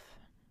mouth.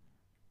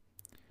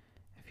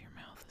 If your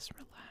mouth is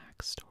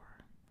relaxed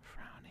or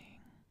frowning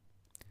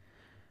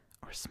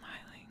or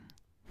smiling.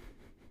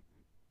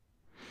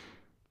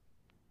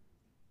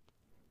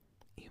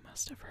 You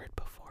must have heard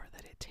before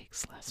that it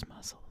takes less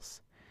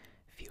muscles,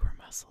 fewer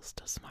muscles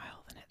to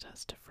smile than it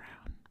does to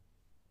frown.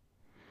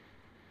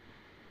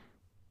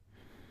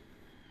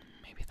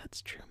 Maybe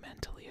that's true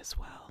mentally as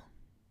well.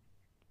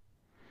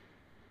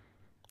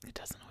 It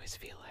doesn't always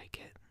feel like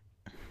it.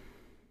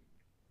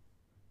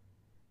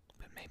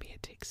 But maybe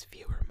it takes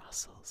fewer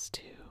muscles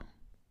to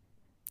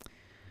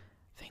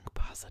think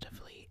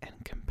positively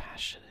and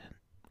compassionately.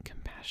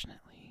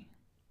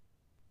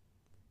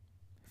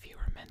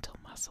 Fewer mental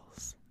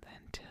muscles than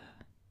to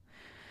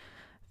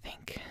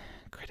think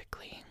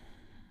critically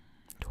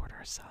toward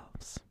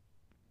ourselves.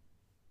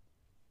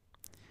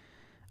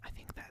 I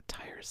think that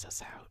tires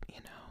us out,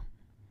 you know.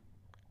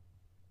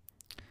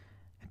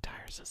 It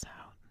tires us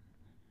out.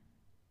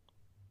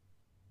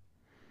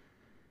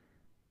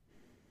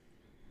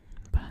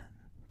 But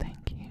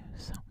thank you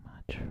so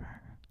much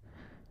for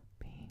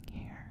being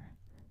here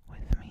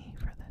with me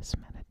for this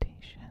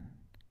meditation.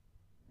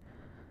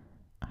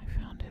 I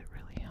found it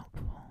really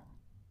helpful,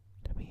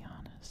 to be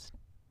honest.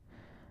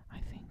 I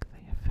think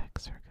the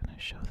effects are going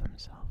to show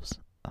themselves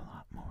a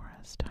lot more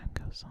as time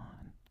goes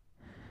on.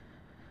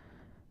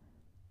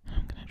 And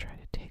I'm going to try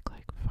to take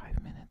like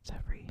 5 minutes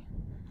every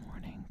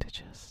morning to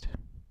just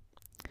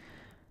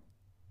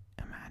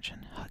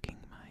imagine hugging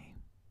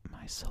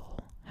my soul,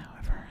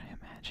 however I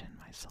imagine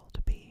my soul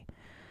to be,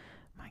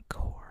 my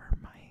core,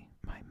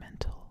 my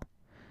mental,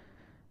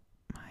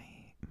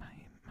 my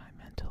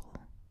mental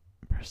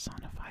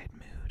personified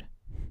mood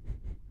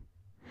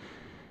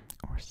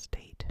or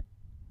state.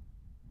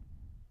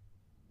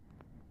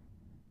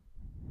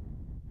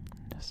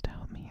 Just to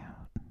help me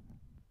out.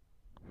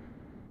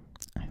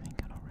 I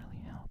think it'll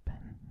really help,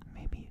 and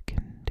maybe you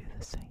can do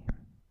the same.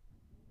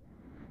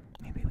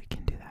 Maybe we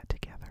can do that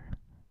together.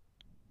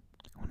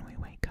 When we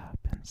wake up,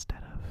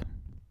 instead of,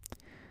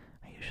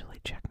 I usually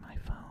check my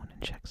phone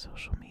and check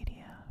social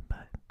media,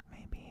 but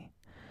maybe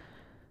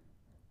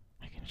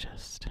I can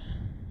just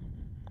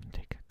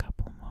take a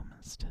couple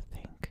moments to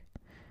think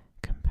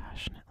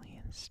compassionately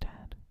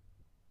instead.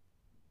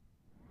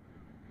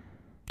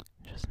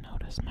 Just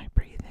notice my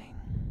breathing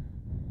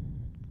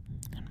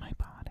and my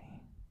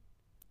body,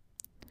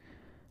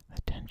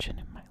 the tension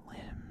in my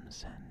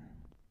limbs and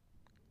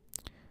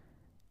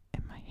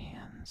in my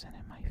hands and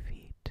in my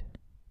feet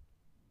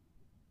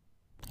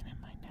and in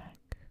my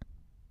neck.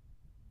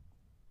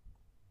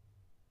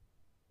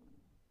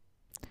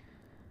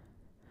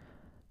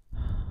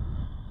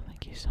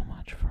 Thank you so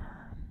much for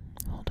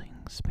holding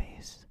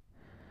space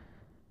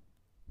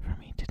for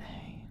me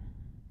today.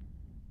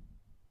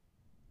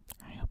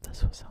 I hope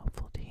this was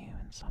helpful to you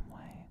in some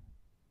way.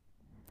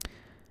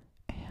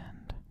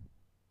 And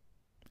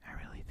I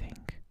really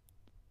think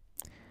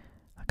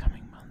the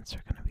coming months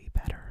are going to be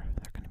better.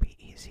 They're going to be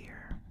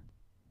easier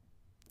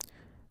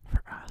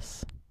for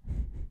us.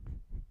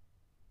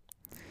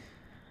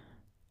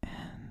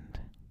 And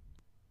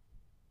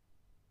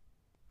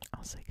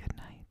I'll say good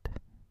night,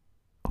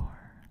 or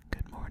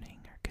good morning,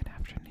 or good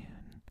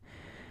afternoon,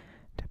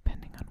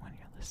 depending on when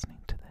you're listening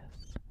to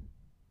this.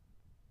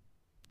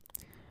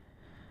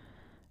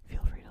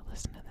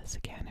 this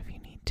again.